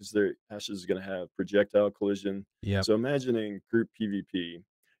 especially because their Ashes is gonna have projectile collision. Yep. So imagining group PvP,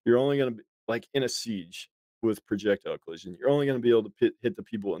 you're only gonna be like in a siege with projectile collision, you're only gonna be able to hit the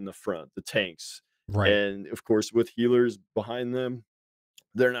people in the front, the tanks, Right. and of course, with healers behind them,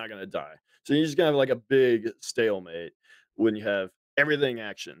 they're not gonna die. So you're just gonna have like a big stalemate when you have everything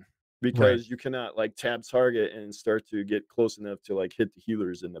action Right. because you cannot like tab target and start to get close enough to like hit the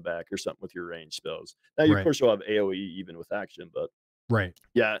healers in the back or something with your range spells. Now, you, of Right. course, you'll have AoE even with action, but Right.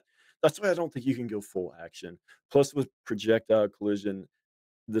 yeah, that's why I don't think you can go full action. Plus, with projectile collision,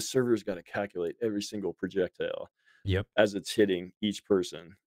 the server's got to calculate every single projectile Yep. as it's hitting each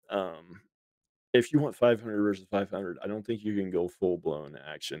person. Um, if you want 500 versus 500, I don't think you can go full blown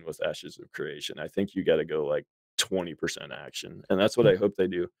action with Ashes of Creation. I think you got to go like 20% action, and that's what Mm, I hope they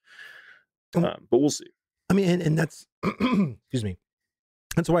do. um, But we'll see. I mean, and that's excuse me.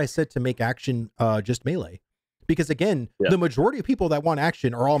 That's why I said to make action just melee. Because again, Yeah, the majority of people that want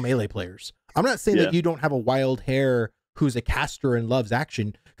action are all melee players. I'm not saying that yeah, you don't have a wild hair who's a caster and loves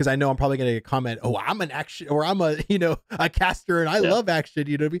action, because I know I'm probably gonna get a comment, oh, I'm an action or I'm a, a caster and I yeah, love action,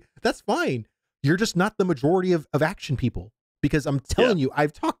 you know what I mean? That's fine. You're just not the majority of action people. Because I'm yeah, telling you,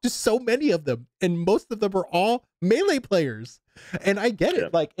 I've talked to so many of them, and most of them are all melee players. And I get yeah,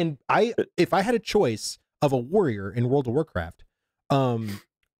 it. Like, and I but if I had a choice of a warrior in World of Warcraft, um,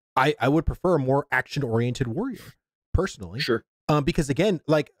 I would prefer a more action oriented warrior personally. sure. Because again,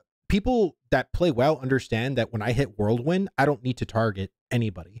 like people that play well understand that when I hit whirlwind, I don't need to target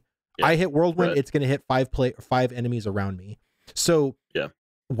anybody. Yeah, I hit whirlwind, right. it's going to hit five enemies around me. So Yeah,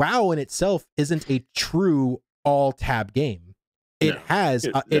 WoW in itself isn't a true all tab game. It no, has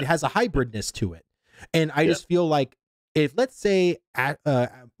no, it has a hybridness to it, and I yeah, just feel like if let's say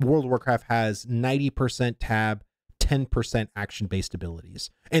World of Warcraft has 90% tab, 10% action based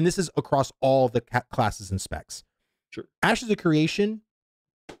abilities, and this is across all the classes and specs. sure. Ashes of Creation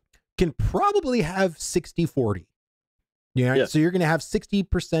can probably have 60-40. Yeah, Yeah, so you're going to have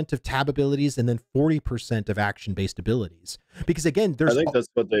 60% of tab abilities and then 40% of action based abilities. Because again, I there's think that's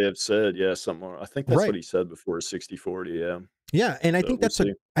what they have said. Yeah, something more. I think that's what right. he said before 60-40. Yeah, Yeah, and so we'll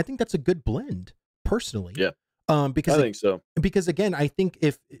see. I think that's a good blend personally. Yeah, I Because think so. again, I think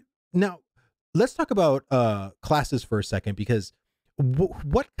if now let's talk about classes for a second, because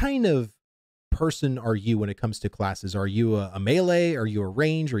what kind of person are you when it comes to classes? Are you a melee? Are you a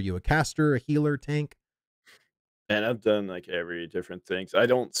range? Are you a caster, a healer, tank? And I've done like every different things. I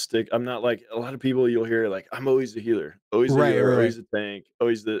don't stick. I'm not like a lot of people you'll hear like I'm always a healer, always a Right, healer, right, always a tank,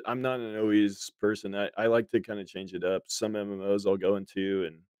 always the. I'm not an always person. I like to kind of change it up. Some MMOs I'll go into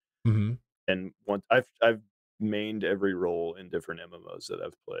hmm and once I've mained every role in different MMOs that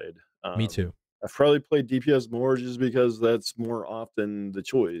I've played. Me too, I've probably played DPS more just because that's more often the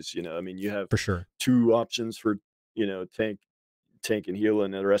choice. I mean, you have for sure. two options for tank and heal,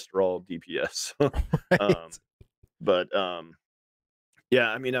 and the rest are all DPS. um, Right. but yeah,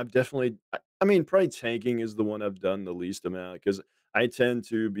 I mean, I mean, probably tanking is the one I've done the least amount because I tend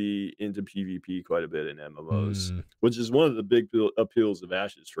to be into PvP quite a bit in MMOs, Mm, which is one of the big appeals of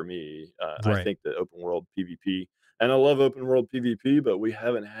Ashes for me. I right, think the open world PvP, and I love open world PvP, but we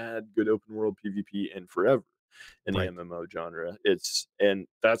haven't had good open world PvP in forever in the right. MMO genre. And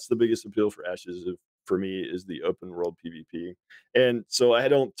that's the biggest appeal for Ashes for me is the open world PvP, and so I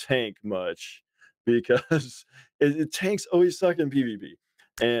don't tank much because tanks always suck in PvP.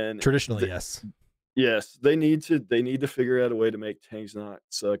 And Traditionally, yes, yes, they need to figure out a way to make tanks not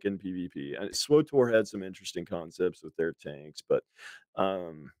suck in PvP. And SWTOR had some interesting concepts with their tanks, but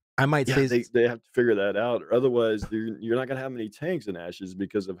um, I might yeah, say they have to figure that out, or otherwise you're not gonna have many tanks in Ashes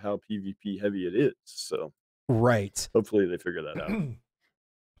because of how PvP heavy it is. So Right. Hopefully they figure that out.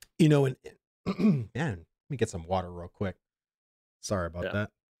 You know, and man, let me get some water real quick. Sorry about Yeah. that.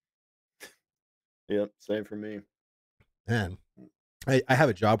 Yep. Same for me. Man, I have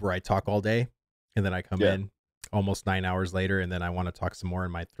a job where I talk all day and then I come Yeah. in almost 9 hours later and then I want to talk some more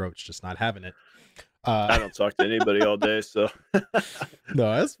and my throat's just not having it. I don't talk to anybody all day, so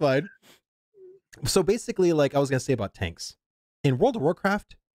No, that's fine. So basically, like I was going to say about tanks in World of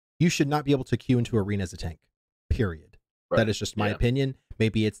Warcraft, you should not be able to queue into arena as a tank, period. That right. is just my Yeah. opinion.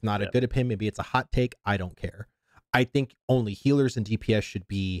 Maybe it's not a Yeah. good opinion. Maybe it's a hot take. I don't care. I think only healers and DPS should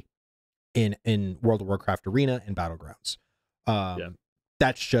be in World of Warcraft arena and battlegrounds. Yeah.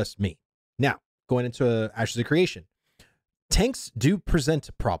 That's just me. Now, going into Ashes of Creation, tanks do present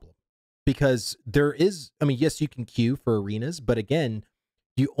a problem because there is, I mean, yes, you can queue for arenas, but again,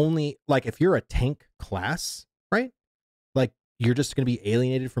 you only, like, if you're a tank class, right? Like, you're just going to be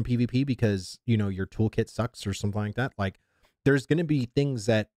alienated from PvP because, you know, your toolkit sucks or something like that. Like, there's going to be things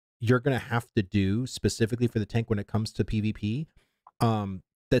that you're going to have to do specifically for the tank when it comes to PvP.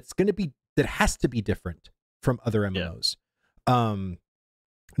 That's going to be, that has to be different from other Yeah. MMOs.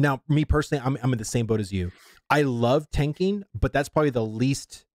 Now, me personally, I'm in the same boat as you. I love tanking, but that's probably the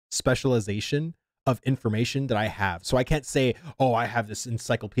least specialization of information that I have. So I can't say, oh, I have this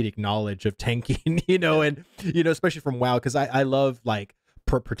encyclopedic knowledge of tanking, you know, Yeah. and, you know, especially from WoW, because I love like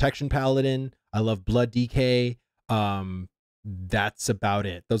Protection Paladin. I love Blood DK. That's about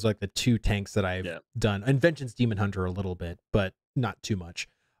it. Those are like the two tanks that I've done. And Vengeance Demon Hunter a little bit, but not too much.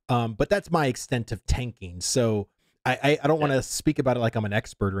 But that's my extent of tanking. So I don't want to speak about it like I'm an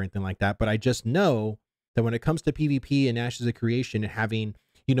expert or anything like that, but I just know that when it comes to PvP and Ashes of Creation and having,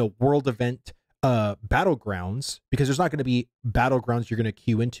 you know, world event battlegrounds, because there's not going to be battlegrounds you're going to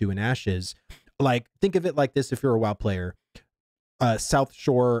queue into in Ashes. Like, think of it like this: if you're a WoW player, South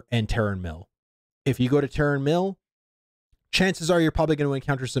Shore and Terran Mill. If you go to Terran Mill, chances are you're probably going to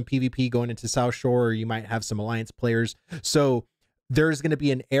encounter some PvP going into South Shore, or you might have some Alliance players. So there's going to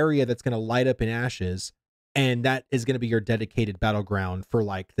be an area that's going to light up in Ashes, and that is going to be your dedicated battleground for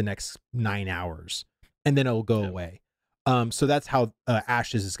like the next 9 hours, and then it'll go away. So that's how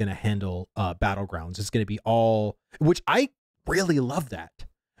Ashes is going to handle battlegrounds. It's going to be all, which I really love that,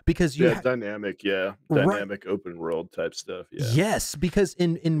 because you dynamic open world type stuff. Yes, because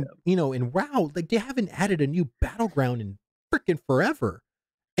in you know, in WoW, like they haven't added a new battleground in freaking forever,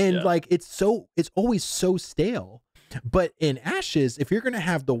 and like it's always so stale. But in Ashes, if you're gonna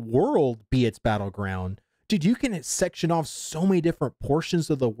have the world be its battleground, dude, you can section off so many different portions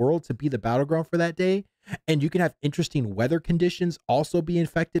of the world to be the battleground for that day, and you can have interesting weather conditions also be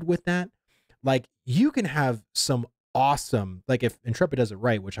infected with that. Like, you can have some awesome, like if Intrepid does it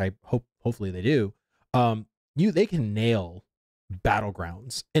right, which I hopefully they do, they can nail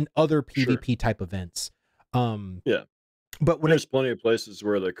battlegrounds and other PvP type events. But when there's plenty of places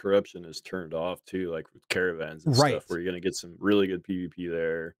where the corruption is turned off too, like with caravans and stuff, where you're going to get some really good PvP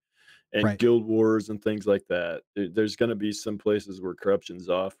there, and guild wars and things like that. There's going to be some places where corruption's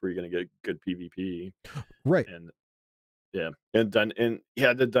off where you're going to get good PvP, and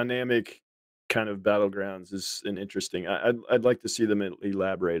the dynamic kind of battlegrounds is an interesting. I'd like to see them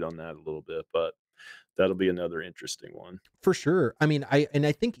elaborate on that a little bit, but that'll be another interesting one for sure. I mean, I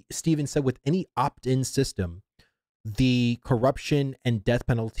think Steven said with any opt-in system, the corruption and death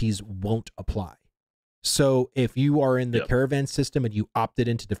penalties won't apply. So if you are in the caravan system and you opted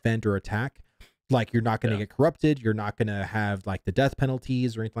in to defend or attack, like, you're not going to get corrupted. You're not going to have like the death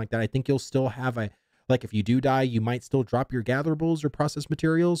penalties or anything like that. I think you'll still have like, if you do die, you might still drop your gatherables or process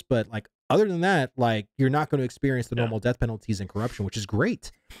materials. But like, other than that, like, you're not going to experience the normal death penalties and corruption, which is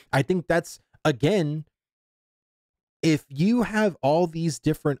great. I think that's, again, if you have all these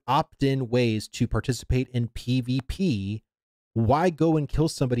different opt-in ways to participate in PvP, why go and kill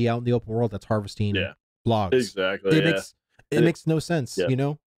somebody out in the open world that's harvesting logs? Exactly. It makes no sense, you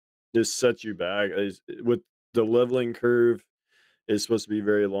know? Just sets you back. With the leveling curve is supposed to be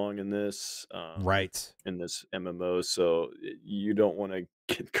very long in this, in this MMO, so you don't want to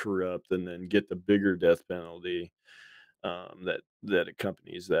get corrupt and then get the bigger death penalty that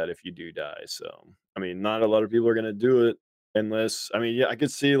accompanies that if you do die. So I mean, not a lot of people are going to do it unless, I mean, I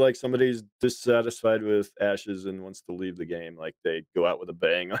could see like somebody's dissatisfied with Ashes and wants to leave the game, like they go out with a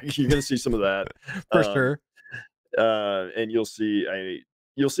bang. Like, you're going to see some of that for sure. And you'll see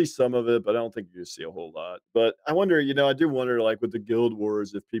some of it, but I don't think you'll see a whole lot. But I wonder, I do wonder, like with the guild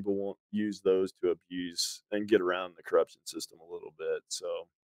wars, if people won't use those to abuse and get around the corruption system a little bit. So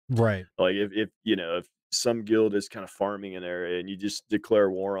like if some guild is kind of farming an area and you just declare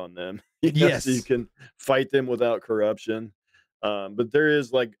war on them, so you can fight them without corruption. But there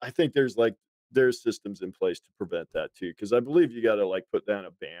is, like, I think there's like there's systems in place to prevent that too, because I believe you got to like put down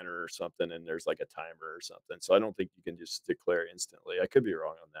a banner or something, and there's like a timer or something. So I don't think you can just declare instantly. I could be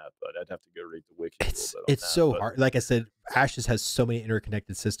wrong on that, but I'd have to go read the wiki a little bit on It's that. so But hard. Like I said, Ashes has so many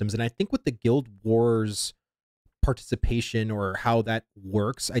interconnected systems, and I think with the Guild Wars participation or how that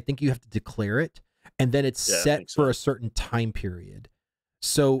works, I think you have to declare it, and then it's yeah, I set think for so. a certain time period.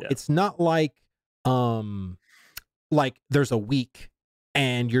 So Yeah, it's not um like there's a week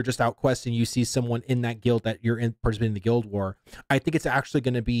and you're just out questing, you see someone in that guild that you're in participating in the guild war. I think it's actually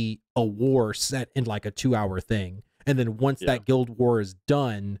going to be a war set in like a 2 hour thing. And then once yeah, that guild war is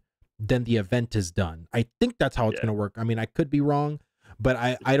done, then the event is done. I think that's how it's going yeah. to work. I mean, I could be wrong, but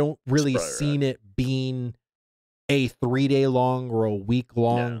I You're don't really probably right. seen it being a 3 day long or a week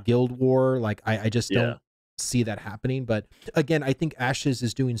long No, guild war. Like I just yeah, don't see that happening. But again, I think Ashes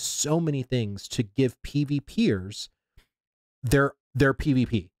is doing so many things to give PvPers their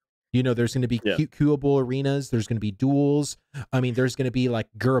PvP. You know, there's going to be yeah, queuable arenas. There's going to be duels. I mean, there's going to be like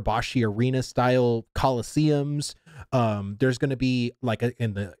Gurabashi arena style coliseums. There's going to be like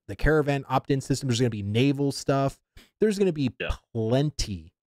in the caravan opt-in system. There's going to be naval stuff. There's going to be yeah.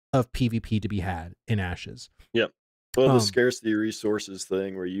 plenty of PvP to be had in Ashes. Yep. Well, the Um, scarcity resources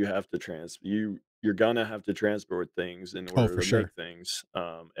thing where you have to you're gonna have to transport things in oh, order for to make sure, things,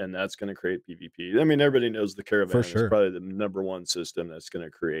 and that's gonna create PvP. I mean, everybody knows the for caravan is sure. probably the number one system that's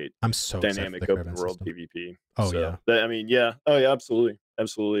gonna create I'm so excited for the dynamic open caravan world system. PvP. Oh So, yeah, I mean, yeah. Oh yeah, absolutely,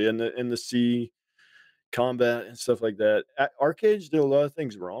 absolutely. And the sea combat and stuff like that. Arcade did a lot of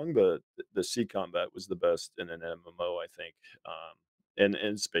things wrong, but the sea combat was the best in an MMO, I think. And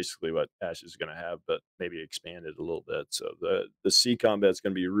it's basically what Ash is going to have, but maybe expanded a little bit. So the sea combat is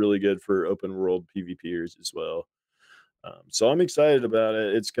going to be really good for open world PvPers as well. So I'm excited about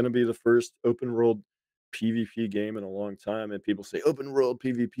it. It's going to be the first open world PvP game in a long time. And people say open world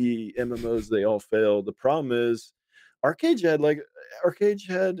PvP MMOs, they all fail. The problem is Arcade had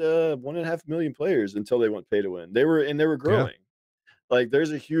 1.5 million players until they went pay to win. They were yeah, growing. Like,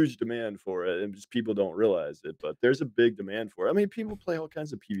 there's a huge demand for it, and just people don't realize it, but there's a big demand for it. I mean, people play all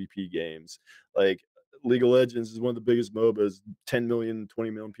kinds of PvP games. Like, League of Legends is one of the biggest MOBAs, 10 million, 20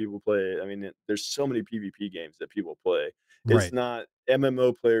 million people play it. I mean, there's so many PvP games that people play. It's right, not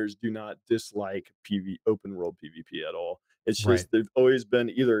MMO players do not dislike open world PvP at all. It's right, just they've always been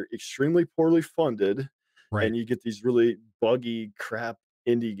either extremely poorly funded, right. and you get these really buggy crap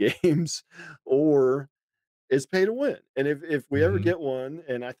indie games, or it's pay to win. And if we ever Hmm. get one,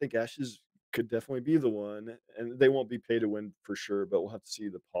 and I think Ashes could definitely be the one, and they won't be pay to win for sure, but we'll have to see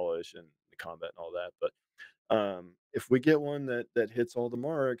the polish and the combat and all that. But if we get one that hits all the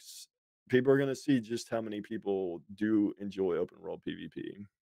marks, people are going to see just how many people do enjoy open world PvP.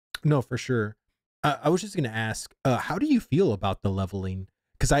 No, for sure. I was just going to ask, how do you feel about the leveling?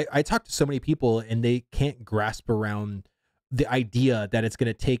 Because I talked to so many people and they can't grasp around the idea that it's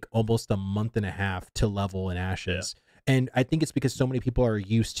going to take almost a month and a half to level in Yeah, Ashes. And I think it's because so many people are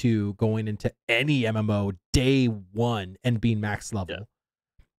used to going into any MMO day one and being max yeah, level.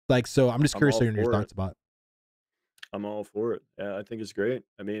 Like, so I'm just I'm curious all on your for it. thoughts about. I'm all for it. Yeah, I think it's great.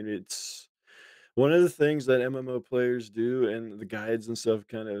 I mean, it's one of the things that MMO players do, and the guides and stuff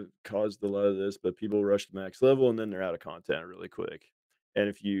kind of caused a lot of this, but people rush to max level and then they're out of content really quick. And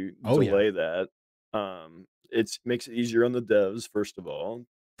if you Oh yeah, delay that, it makes it easier on the devs, first of all.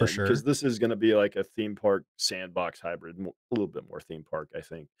 for And because sure, this is going to be like a theme park sandbox hybrid, a little bit more theme park, I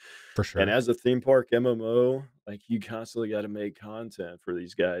think. for And sure. as a theme park MMO, like you constantly got to make content for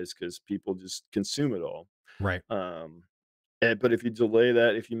these guys because people just consume it all. Right, Um, but if you delay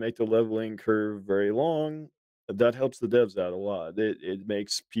that, if you make the leveling curve very long, that helps the devs out a lot. It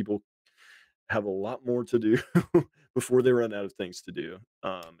makes people have a lot more to do before they run out of things to do,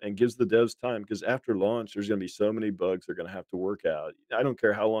 and gives the devs time because after launch, there's going to be so many bugs they're going to have to work out. I don't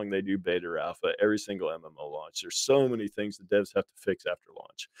care how long they do beta or alpha. Every single MMO launch, there's so many things the devs have to fix after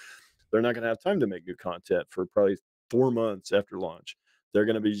launch. They're not going to have time to make new content for probably 4 months after launch. They're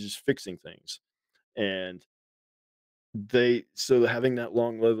going to be just fixing things, and having that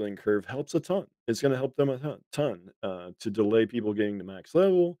long leveling curve helps a ton. It's gonna help them a ton, to delay people getting to max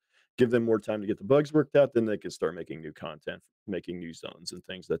level, give them more time to get the bugs worked out, then they can start making new content, making new zones and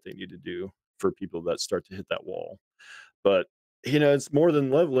things that they need to do for people that start to hit that wall. But, it's more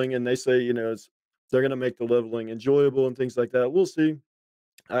than leveling, and they say, they're gonna make the leveling enjoyable and things like that. We'll see.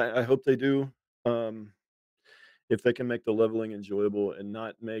 I hope they do. Um, if they can make the leveling enjoyable and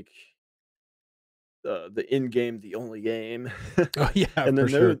not make the end game the only game. oh yeah, And the for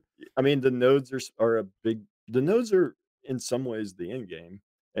sure, node I mean, the nodes are a big the nodes are in some ways the end game,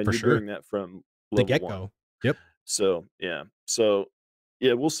 and for you're sure. doing that from The level get 1. go. Yep. So, yeah. So,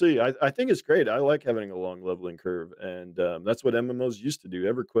 Yeah, we'll see. I think it's great. I like having a long leveling curve, and, that's what MMOs used to do.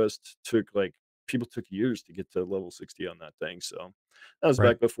 EverQuest took, like people took years to get to level 60 on that thing, so that was Right.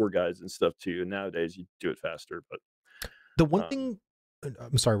 back before guides and stuff too, and nowadays you do it faster, but, The one um thing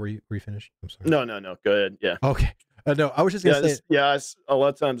I'm sorry, were you finished? I'm sorry. no, no, no, go ahead, yeah. Okay. No, I was just gonna Yeah, say a lot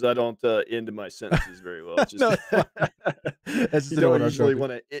of times I don't, end my sentences very well. It's just no, it's fine. I just you didn't don't want to usually interrupt you.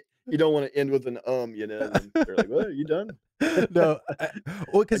 wanna you don't wanna end with an, and then they're like, "Well, are you done?" No,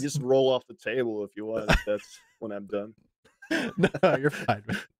 well, I because just roll off the table if you want, if that's when I'm done. no, you're fine,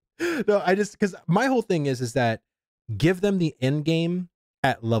 man. No, I just because my whole thing is that give them the end game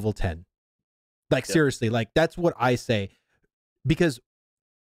at level 10. Like Yeah, seriously, like that's what I say. Because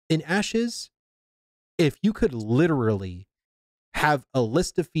in Ashes, if you could literally have a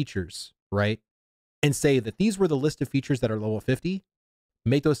list of features, right? And say that these were the list of features that are level 50,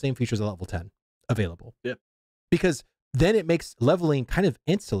 make those same features at level 10 available. yeah, Because then it makes leveling kind of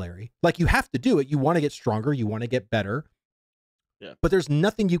ancillary. Like you have to do it. You want to get stronger, you want to get better, yeah, but there's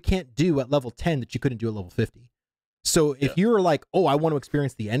nothing you can't do at level 10 that you couldn't do at level 50. So yeah, if you're like, oh, I want to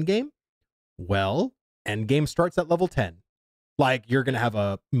experience the end game, well, end game starts at level 10. Like you're gonna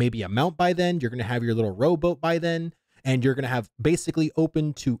have maybe a mount by then, you're gonna have your little rowboat by then, and you're gonna have basically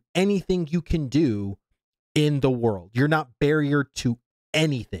open to anything you can do in the world. You're not barrier to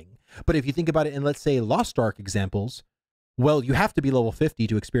anything. But if you think about it in, let's say, Lost Ark examples, well, you have to be level 50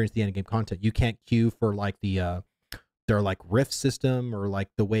 to experience the end game content. You can't queue for like their like rift system or like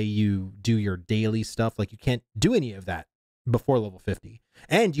the way you do your daily stuff. Like you can't do any of that before level 50.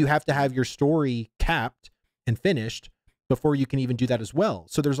 And you have to mhm, have your story capped and finished before you can even do that as well.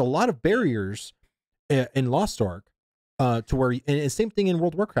 So there's a lot of yeah, barriers in Lost Ark to where, and same thing in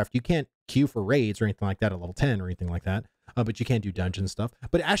World of Warcraft. You can't queue for raids or anything like that at level 10 or anything like that, but you can't do dungeon stuff.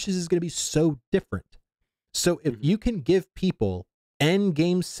 But Ashes is going to be so different. So if mhm, you can give people end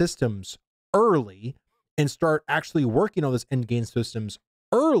game systems early and start actually working on those end game systems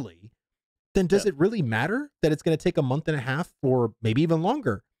early, then yeah, does it really matter that it's going to take a month and a half or maybe even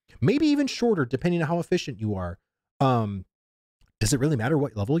longer, maybe even shorter, depending on how efficient you are? Um, does it really matter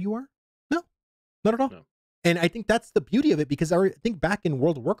what level you are? No, not at all. no, And I think that's the beauty of it because I think back in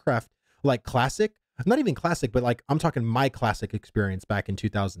World of Warcraft, like classic, not even classic, but like I'm talking my classic experience back in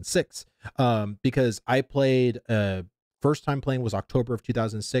 2006. Because I played, first time playing was October of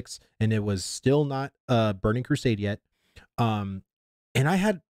 2006, and it was still not Burning Crusade yet. Um, and I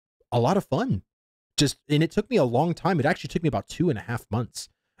had a lot of fun. And it took me a long time. It actually took me about 2.5 months.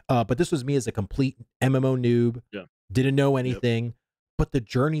 But this was me as a complete MMO noob, yeah, didn't know yep, anything, but the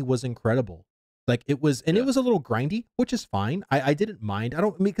journey was incredible. Like it was, and it yeah, was a little grindy, which is fine. I didn't mind. I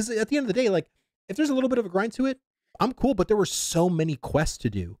mean, because at the end of the day, like if there's a little bit of a grind to it, I'm cool. But there were so many quests to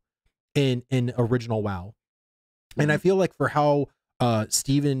do in original WoW, and I mhm, feel like for how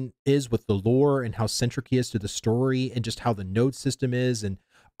Steven is with the lore and how centric he is to the story and just how the node system is, and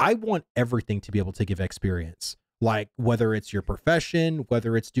I want everything to be able to give experience. Like whether it's your profession,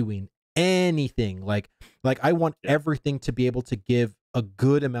 whether it's doing anything, like I want yeah, everything to be able to give a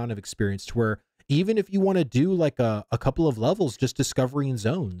good amount of experience to where even if you want to do like a couple of levels just discovering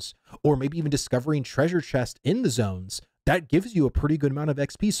zones or maybe even discovering treasure chest in the zones, that gives you a pretty good amount of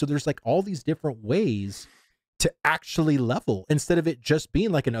XP. So there's like all these different ways to actually level instead of it just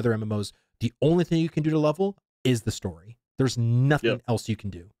being like in other MMOs. The only thing you can do to level is the story. There's nothing yep, else you can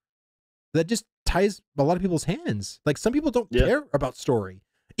do. That just ties a lot of people's hands. Like some people don't yeah, care about story.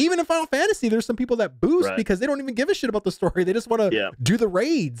 Even in Final Fantasy, there's some people that boost right, because they don't even give a shit about the story. They just want to yeah, do the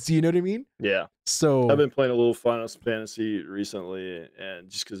raids. You know what I mean? yeah. I've So been playing a little Final Fantasy recently, and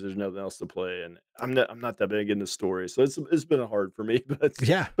just because there's nothing else to play, and I'm not that big into story, so it's been hard for me.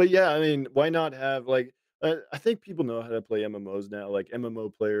 yeah, But yeah, I mean, why not have like I think people know how to play MMOs now. Like MMO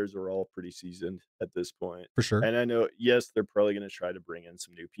players are all pretty seasoned at this point, for sure. and I know yes, they're probably going to try to bring in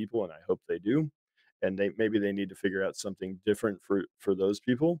some new people, and I hope they do. And maybe they need to figure out something different for those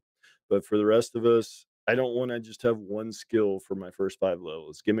people, but for the rest of us, I don't wanna just have 1 skill for my first 5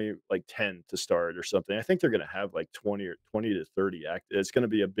 levels. Give me, like, 10 to start or something. I think they're gonna have, like, 20 to 30 it's gonna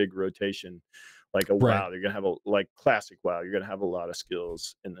be a big rotation, like a Right. WoW. You're gonna have a like, classic WoW, you're gonna have a lot of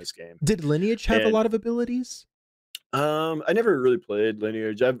skills in this game. Did Lineage have a And, lot of abilities? I never really played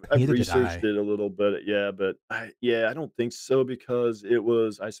Lineage. I've Neither did researched I. it a little bit, yeah, but I don't think so because it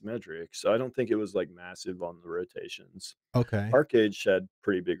was isometric, so I don't think it was, like, massive on the rotations. Okay. Arcade had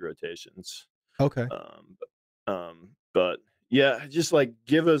pretty big rotations. Okay. But yeah, just like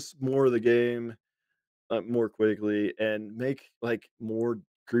give us more of the game more quickly and make like more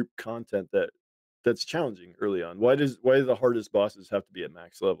group content that's challenging early on. Why do the hardest bosses have to be at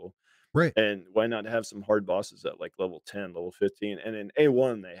max level? Right. And why not have some hard bosses at like level 10, level 15? And in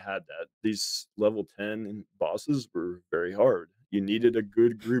A1, they had that. These level 10 bosses were very hard. You needed a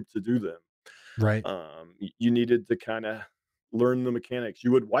good group to do them. Right. You needed to kind of learn the mechanics.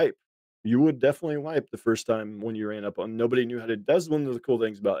 You would wipe. You would definitely wipe the first time when you ran up on. Nobody knew how to. That's one of the cool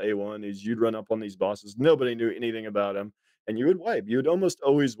things about A1 is you'd run up on these bosses. Nobody knew anything about them, and you would wipe. You would almost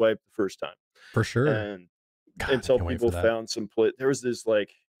always wipe the first time, For sure. and God, I until can't wait for people that. found some there was this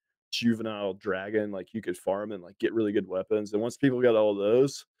like juvenile dragon like you could farm and like get really good weapons, and once people got all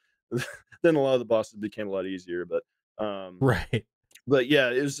those, then a lot of the bosses became a lot easier. Um, Right. but yeah,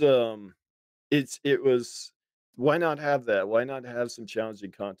 it was why not have that? Why not have some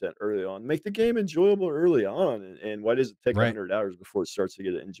challenging content early on? Make the game enjoyable early on, and why does it take Right. 100 hours before it starts to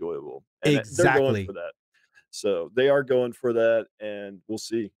get enjoyable? And they're going for Exactly. that. So they are going for that, and we'll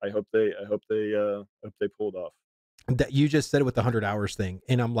see. I hope they pull it off. That you just said it with the 100 hours thing.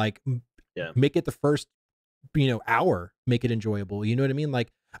 And I'm like, Yeah, make it the first, hour, make it enjoyable. You know what I mean?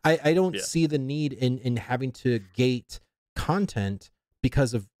 Like I don't yeah, see the need in having to gate content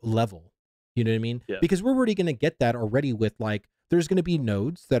because of level. You know what I mean? yeah, Because we're already gonna get that already with like there's gonna be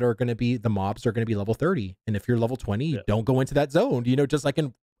nodes that are gonna be the mobs are gonna be level 30. And if you're level 20, yeah, don't go into that zone, just like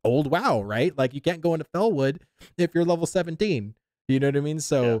in old WoW, right? Like you can't go into Fellwood if you're level 17. You know what I mean? yeah,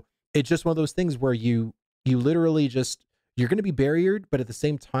 So it's just one of those things where you literally just you're gonna be barriered, but at the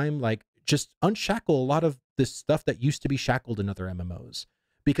same time, like just unshackle a lot of this stuff that used to be shackled in other MMOs.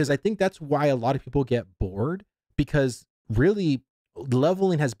 Because I think that's why a lot of people get bored because really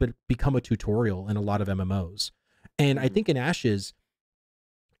leveling has become a tutorial in a lot of MMOs. And I mhm, think in Ashes,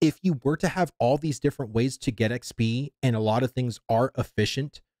 if you were to have all these different ways to get XP and a lot of things are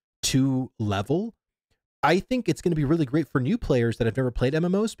efficient to level, I think it's going to be really great for new players that have never played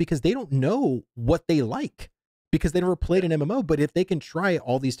MMOs because they don't know what they like because they never played yeah, an MMO. But if they can try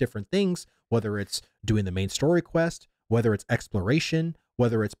all these different things, whether it's doing the main story quest, whether it's exploration,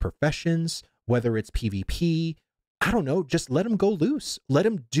 whether it's professions, whether it's PvP, I don't know, just let them go loose. Let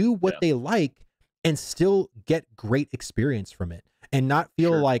them do what yeah, they like and still get great experience from it and not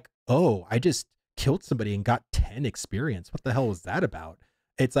feel sure, like, oh, I just killed somebody and got 10 experience. What the hell was that about?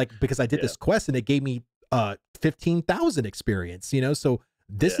 It's like because I did yeah, this quest and it gave me 15,000 experience, so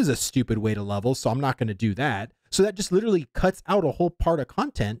this yeah, is a stupid way to level, so I'm not going to do that. So that just literally cuts out a whole part of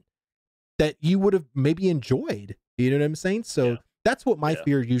content that you would have maybe enjoyed. You know what I'm saying? So yeah, that's what my yeah,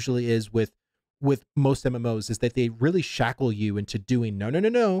 fear usually is with most MMOs is that they really shackle you into doing no, no, no,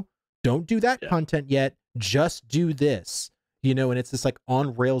 no, don't do that yeah, content yet. Just do this. And it's this like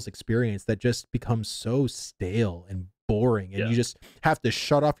on rails experience that just becomes so stale and boring. And yeah, you just have to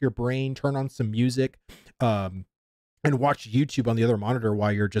shut off your brain, turn on some music, um, and watch YouTube on the other monitor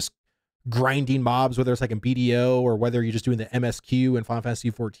while you're just grinding mobs, whether it's like in BDO or whether you're just doing the MSQ in Final Fantasy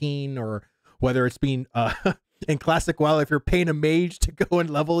 14 or whether it's being in Classic WoW if you're paying a mage to go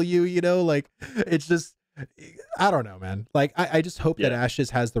and level you, like it's just I don't know, man. Like I just hope that yeah, Ashes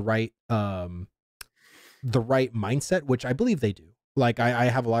has the right mindset, which I believe they do. Like I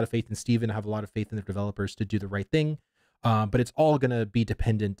have a lot of faith in Steven, I have a lot of faith in the developers to do the right thing. But it's all gonna be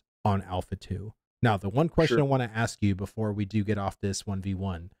dependent on Alpha 2. Now, the one question I sure. want to ask you before we do get off this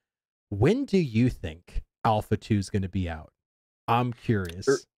 1v1, when do you think Alpha 2 is going to be out? I'm Er,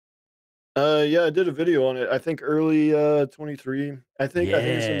 curious. yeah, I did a video on it. I think early 23. I think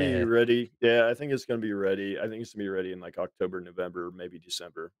it's gonna be Yeah. ready. Yeah, I think it's gonna be ready. I think it's gonna be ready in like October, November, maybe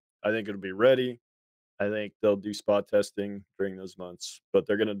December. I think it'll be ready. I think they'll do spot testing during those months, but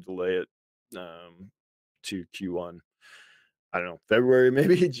they're gonna delay it to Q1. I don't know, February,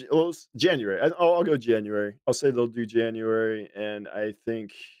 maybe January. I'll go January. I'll say they'll do January, and I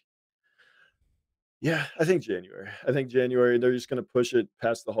think yeah, I think January. I think January, they're just gonna push it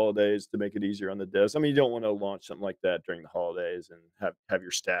past the holidays to make it easier on the devs. I mean, you don't wanna launch something like that during the holidays and have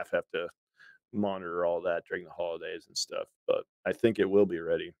your staff have to monitor all that during the holidays and stuff, but I think it will be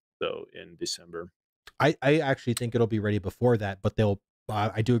ready, though, in December. I actually think it'll be ready before that, but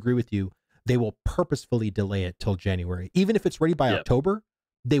I do agree with you. They will purposefully delay it till January. Even if it's ready by Yeah. October,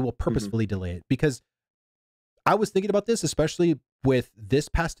 they will Mhm. purposefully delay it because I was thinking about this, especially with this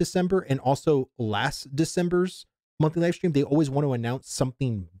past December and also last December's monthly live stream. They always want to announce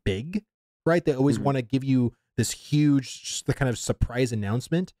something big, right? They always Mhm. want to give you this huge, just the kind of surprise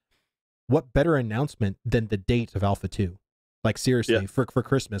announcement. What better announcement than the date of Alpha 2? Like Yeah. seriously, for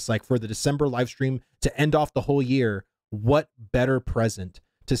Christmas, like for the December live stream to end off the whole year, what better present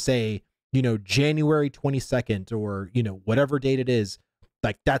to say, January 22nd or, whatever date it is,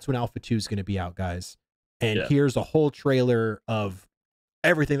 like that's when Alpha 2 is going to be out, guys. And Yeah. here's a whole trailer of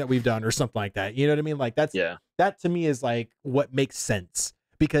everything that we've done or something like that. You know what I mean? Like Yeah. that to me is like what makes sense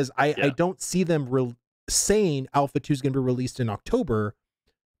because I don't see them saying Alpha 2 is going to be released in October,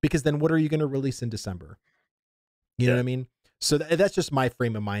 because then what are you going to release in December? You know what I mean? So that's just my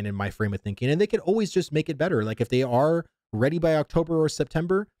frame of mind and my frame of thinking. And they could always just make it better. Like if they are ready by October or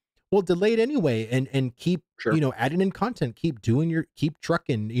September, well, delay it anyway and keep, adding in content, keep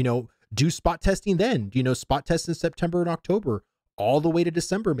trucking, do spot testing then, spot test in September and October, all the way to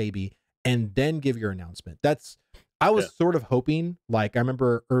December maybe, and then give your announcement. I was sort of hoping, like I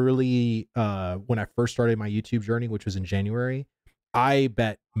remember early when I first started my YouTube journey, which was in January, I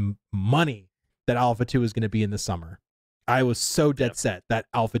bet money that Alpha 2 is going to be in the summer. I was so dead set that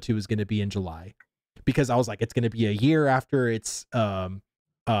Alpha 2 is going to be in July, because I was like, it's going to be a year after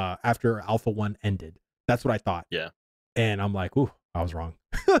after Alpha 1 ended. That's what I thought. Yeah. And I'm like, ooh, I was wrong.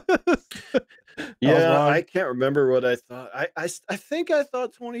 I can't remember what I thought. I think I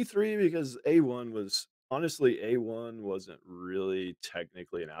thought 23, because A1 wasn't really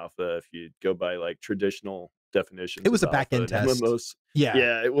technically an alpha if you go by like traditional definitions. It was a back end test. MMOs.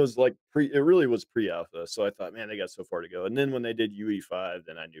 Yeah, it was like it really was pre-alpha. So I thought, man, they got so far to go. And then when they did UE5,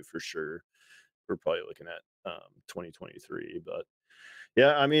 then I knew for sure we're probably looking at 2023. But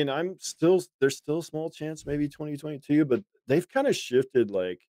yeah, I mean, there's still a small chance maybe 2022, but they've kind of shifted.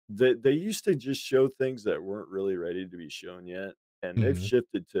 Like they used to just show things that weren't really ready to be shown yet. And they've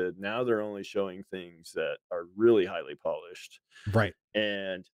shifted to now they're only showing things that are really highly polished. Right.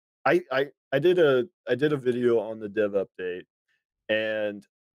 And I did a video on the dev update, and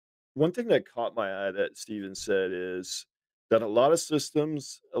one thing that caught my eye that Steven said is that a lot of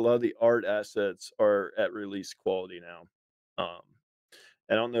systems, a lot of the art assets are at release quality now.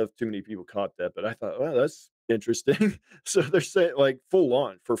 I don't know if too many people caught that, but I thought, well, that's interesting. So they're saying like full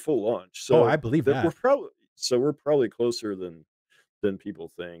launch. So I believe that. We're probably closer than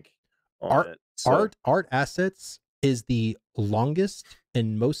people think on it. So, art assets is the longest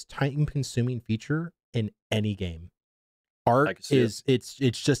and most time consuming feature in any game. Art is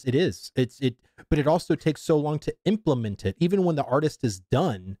but it also takes so long to implement it. Even when the artist is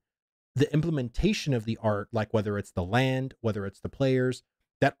done, the implementation of the art, like whether it's the land, whether it's the players,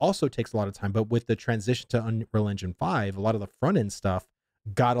 that also takes a lot of time. But with the transition to Unreal Engine 5, a lot of the front end stuff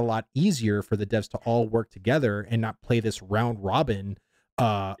got a lot easier for the devs to all work together and not play this round robin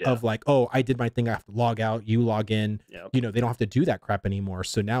of like, oh, I did my thing, I have to log out, you log in. They don't have to do that crap anymore.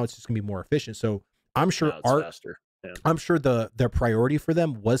 So now it's just gonna be more efficient. So I'm sure faster. I'm sure their priority for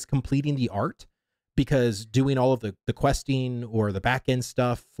them was completing the art, because doing all of the questing or the back end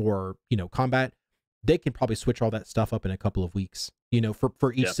stuff for combat, they can probably switch all that stuff up in a couple of weeks,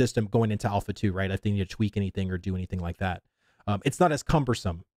 for each system going into Alpha 2, right? If they need to tweak anything or do anything like that. It's not as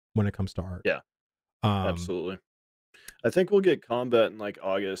cumbersome when it comes to art. Absolutely. I think we'll get combat in like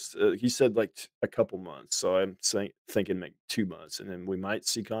August. He said like a couple months, so I'm thinking like 2 months, and then we might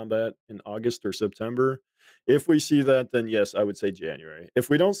see combat in August or September. If we see that, then yes, I would say January. If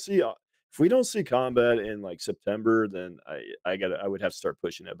we don't see combat in like September, then I would have to start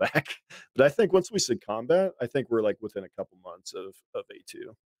pushing it back. But I think once we see combat, I think we're like within a couple months of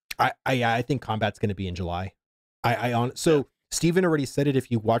A2. I think combat's going to be in July. Steven already said it. If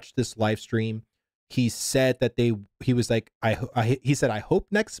you watch this live stream, he said that he was like, he said, I hope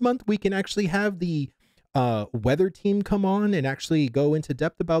next month we can actually have the weather team come on and actually go into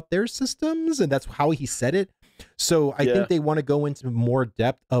depth about their systems. And that's how he said it. So I think they want to go into more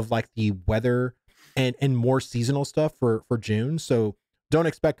depth of like the weather and more seasonal stuff for June. So don't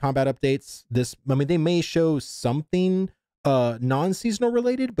expect combat updates. They may show something non-seasonal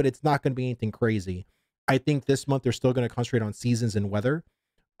related, but it's not going to be anything crazy. I think this month they're still going to concentrate on seasons and weather.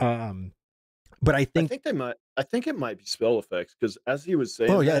 But I think it might be spell effects, because as he was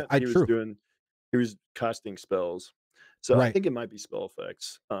saying, he was casting spells. So I think it might be spell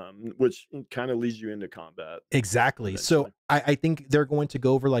effects, which kind of leads you into combat. Exactly. Eventually. So I think they're going to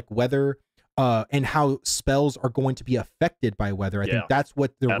go over like weather and how spells are going to be affected by weather. I think that's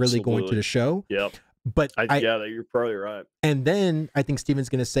what they're really going to show. Yep. But you're probably right. And then I think Steven's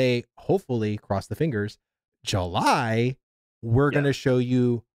going to say, hopefully, cross the fingers, July, we're going to show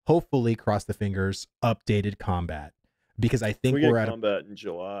you, hopefully, cross the fingers, updated combat. Because I think we're at combat in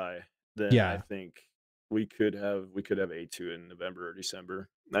July. Then I think we could have A2 in November or December.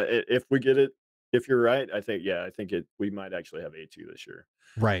 If we get it, if you're right, I think we might actually have A2 this year.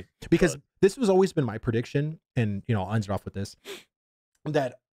 Right. Because this has always been my prediction, and I'll end it off with this,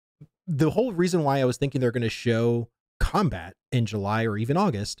 that the whole reason why I was thinking they're going to show combat in July or even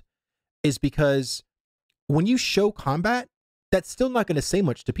August is because when you show combat, that's still not going to say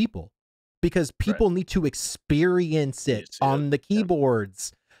much to people, because people need to experience it on the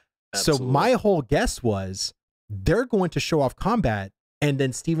keyboards. So my whole guess was they're going to show off combat and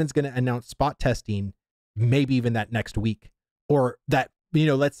then Steven's going to announce spot testing, maybe even that next week, or that,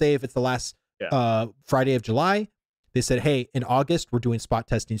 let's say if it's the last Friday of July, they said, hey, in August, we're doing spot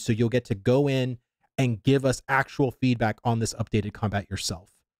testing. So you'll get to go in and give us actual feedback on this updated combat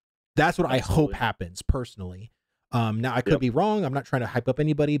yourself. That's what I hope happens personally. Now I could be wrong. I'm not trying to hype up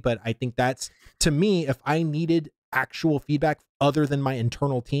anybody, but I think that's, to me, if I needed actual feedback other than my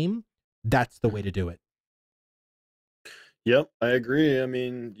internal team, that's the way to do it. Yep, I agree. I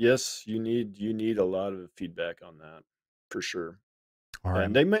mean, yes, you need a lot of feedback on that for sure. All right.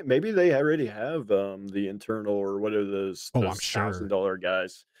 And maybe they already have the internal or whatever those I'm sure. $1,000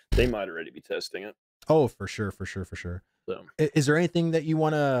 guys. They might already be testing it. Oh, for sure. So. Is there anything that you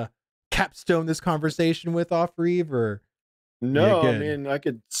want to capstone this conversation with off Ryve, or? No, I mean, I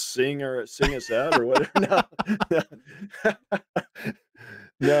could sing us out or whatever.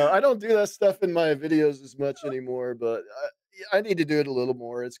 No, I don't do that stuff in my videos as much anymore, but I need to do it a little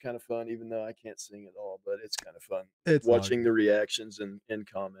more. It's kind of fun, even though I can't sing at all, but it's kind of fun watching the reactions and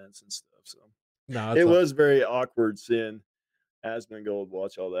comments and stuff. So no, it was very awkward seeing Asmongold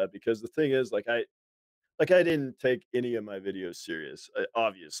watch all that, because the thing is, I didn't take any of my videos serious,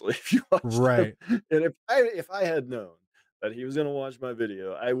 obviously, if you watch them. And if I had known that he was gonna watch my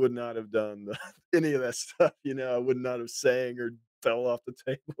video, I would not have done any of that stuff, I would not have sang or fell off the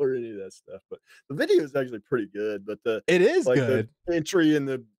table or any of that stuff. But the video is actually pretty good, but it is good. The entry in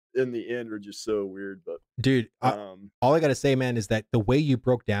the end are just so weird. But dude, all I gotta say, man, is that the way you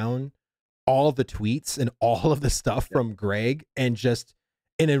broke down all the tweets and all of the stuff from Greg, and just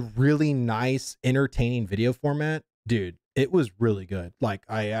in a really nice, entertaining video format, dude, it was really good. Like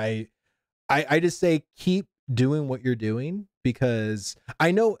I just say keep doing what you're doing, because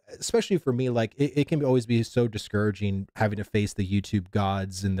I know, especially for me, like it can always be so discouraging having to face the YouTube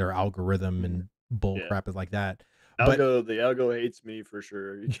gods and their algorithm and bull crap like that. The algo hates me for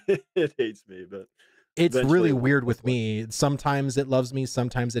sure. It hates me, but it's really weird with me. Sometimes it loves me,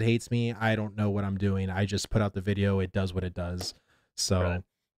 sometimes it hates me. I don't know what I'm doing. I just put out the video, it does what it does. So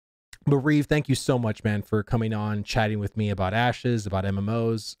but Ryve, thank you so much, man, for coming on, chatting with me about Ashes, about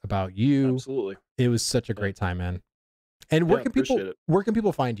MMOs, about you. Absolutely. It was such a great time, man. And where can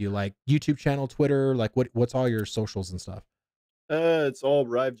people find you? Like YouTube channel, Twitter, like what's all your socials and stuff? It's all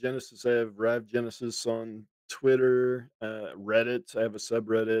Ryve Genesis. I have Ryve Genesis on Twitter, Reddit. I have a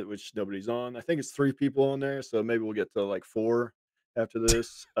subreddit which nobody's on. I think it's 3 people on there, so maybe we'll get to like 4 after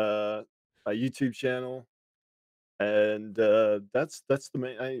this. A YouTube channel. And that's the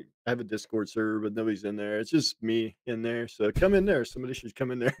main. I have a Discord server, but nobody's in there. It's just me in there. So come in there. Somebody should come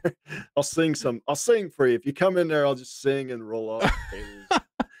in there. I'll sing for you. If you come in there, I'll just sing and roll off the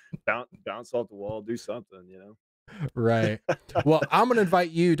tables, bounce off the wall, do something, Right. Well, I'm gonna invite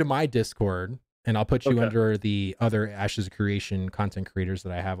you to my Discord, and I'll put you under the other Ashes of Creation content creators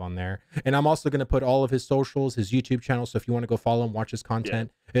that I have on there. And I'm also gonna put all of his socials, his YouTube channel. So if you want to go follow him, watch his content,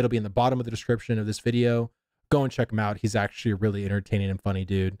 it'll be in the bottom of the description of this video. Go and check him out. He's actually a really entertaining and funny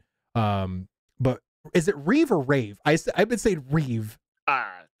dude. But is it Ryve or Rave? I've been saying Ryve.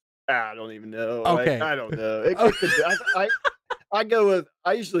 I don't even know. Okay. I don't know.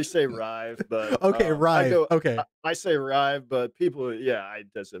 I usually say Ryve, but Ryve. I say Ryve, but people,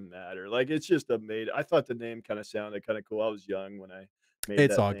 it doesn't matter. Like, it's just I thought the name kind of sounded kind of cool. I was young when I made that name.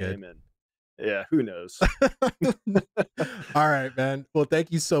 It's all good. And yeah, who knows? All right, man. Well,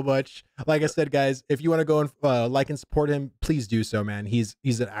 thank you so much. Like I said, guys, if you want to go and like and support him, please do so, man. He's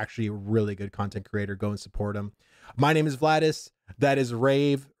actually a really good content creator. Go and support him. My name is Vlhadus. That is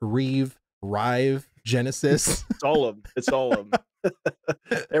Ryve, Ryve, Genesis. It's all of them.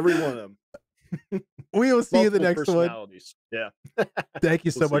 Every one of them. We will see you the next one. Yeah. Thank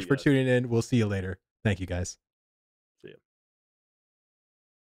you so much for tuning in. We'll see you later. Thank you, guys.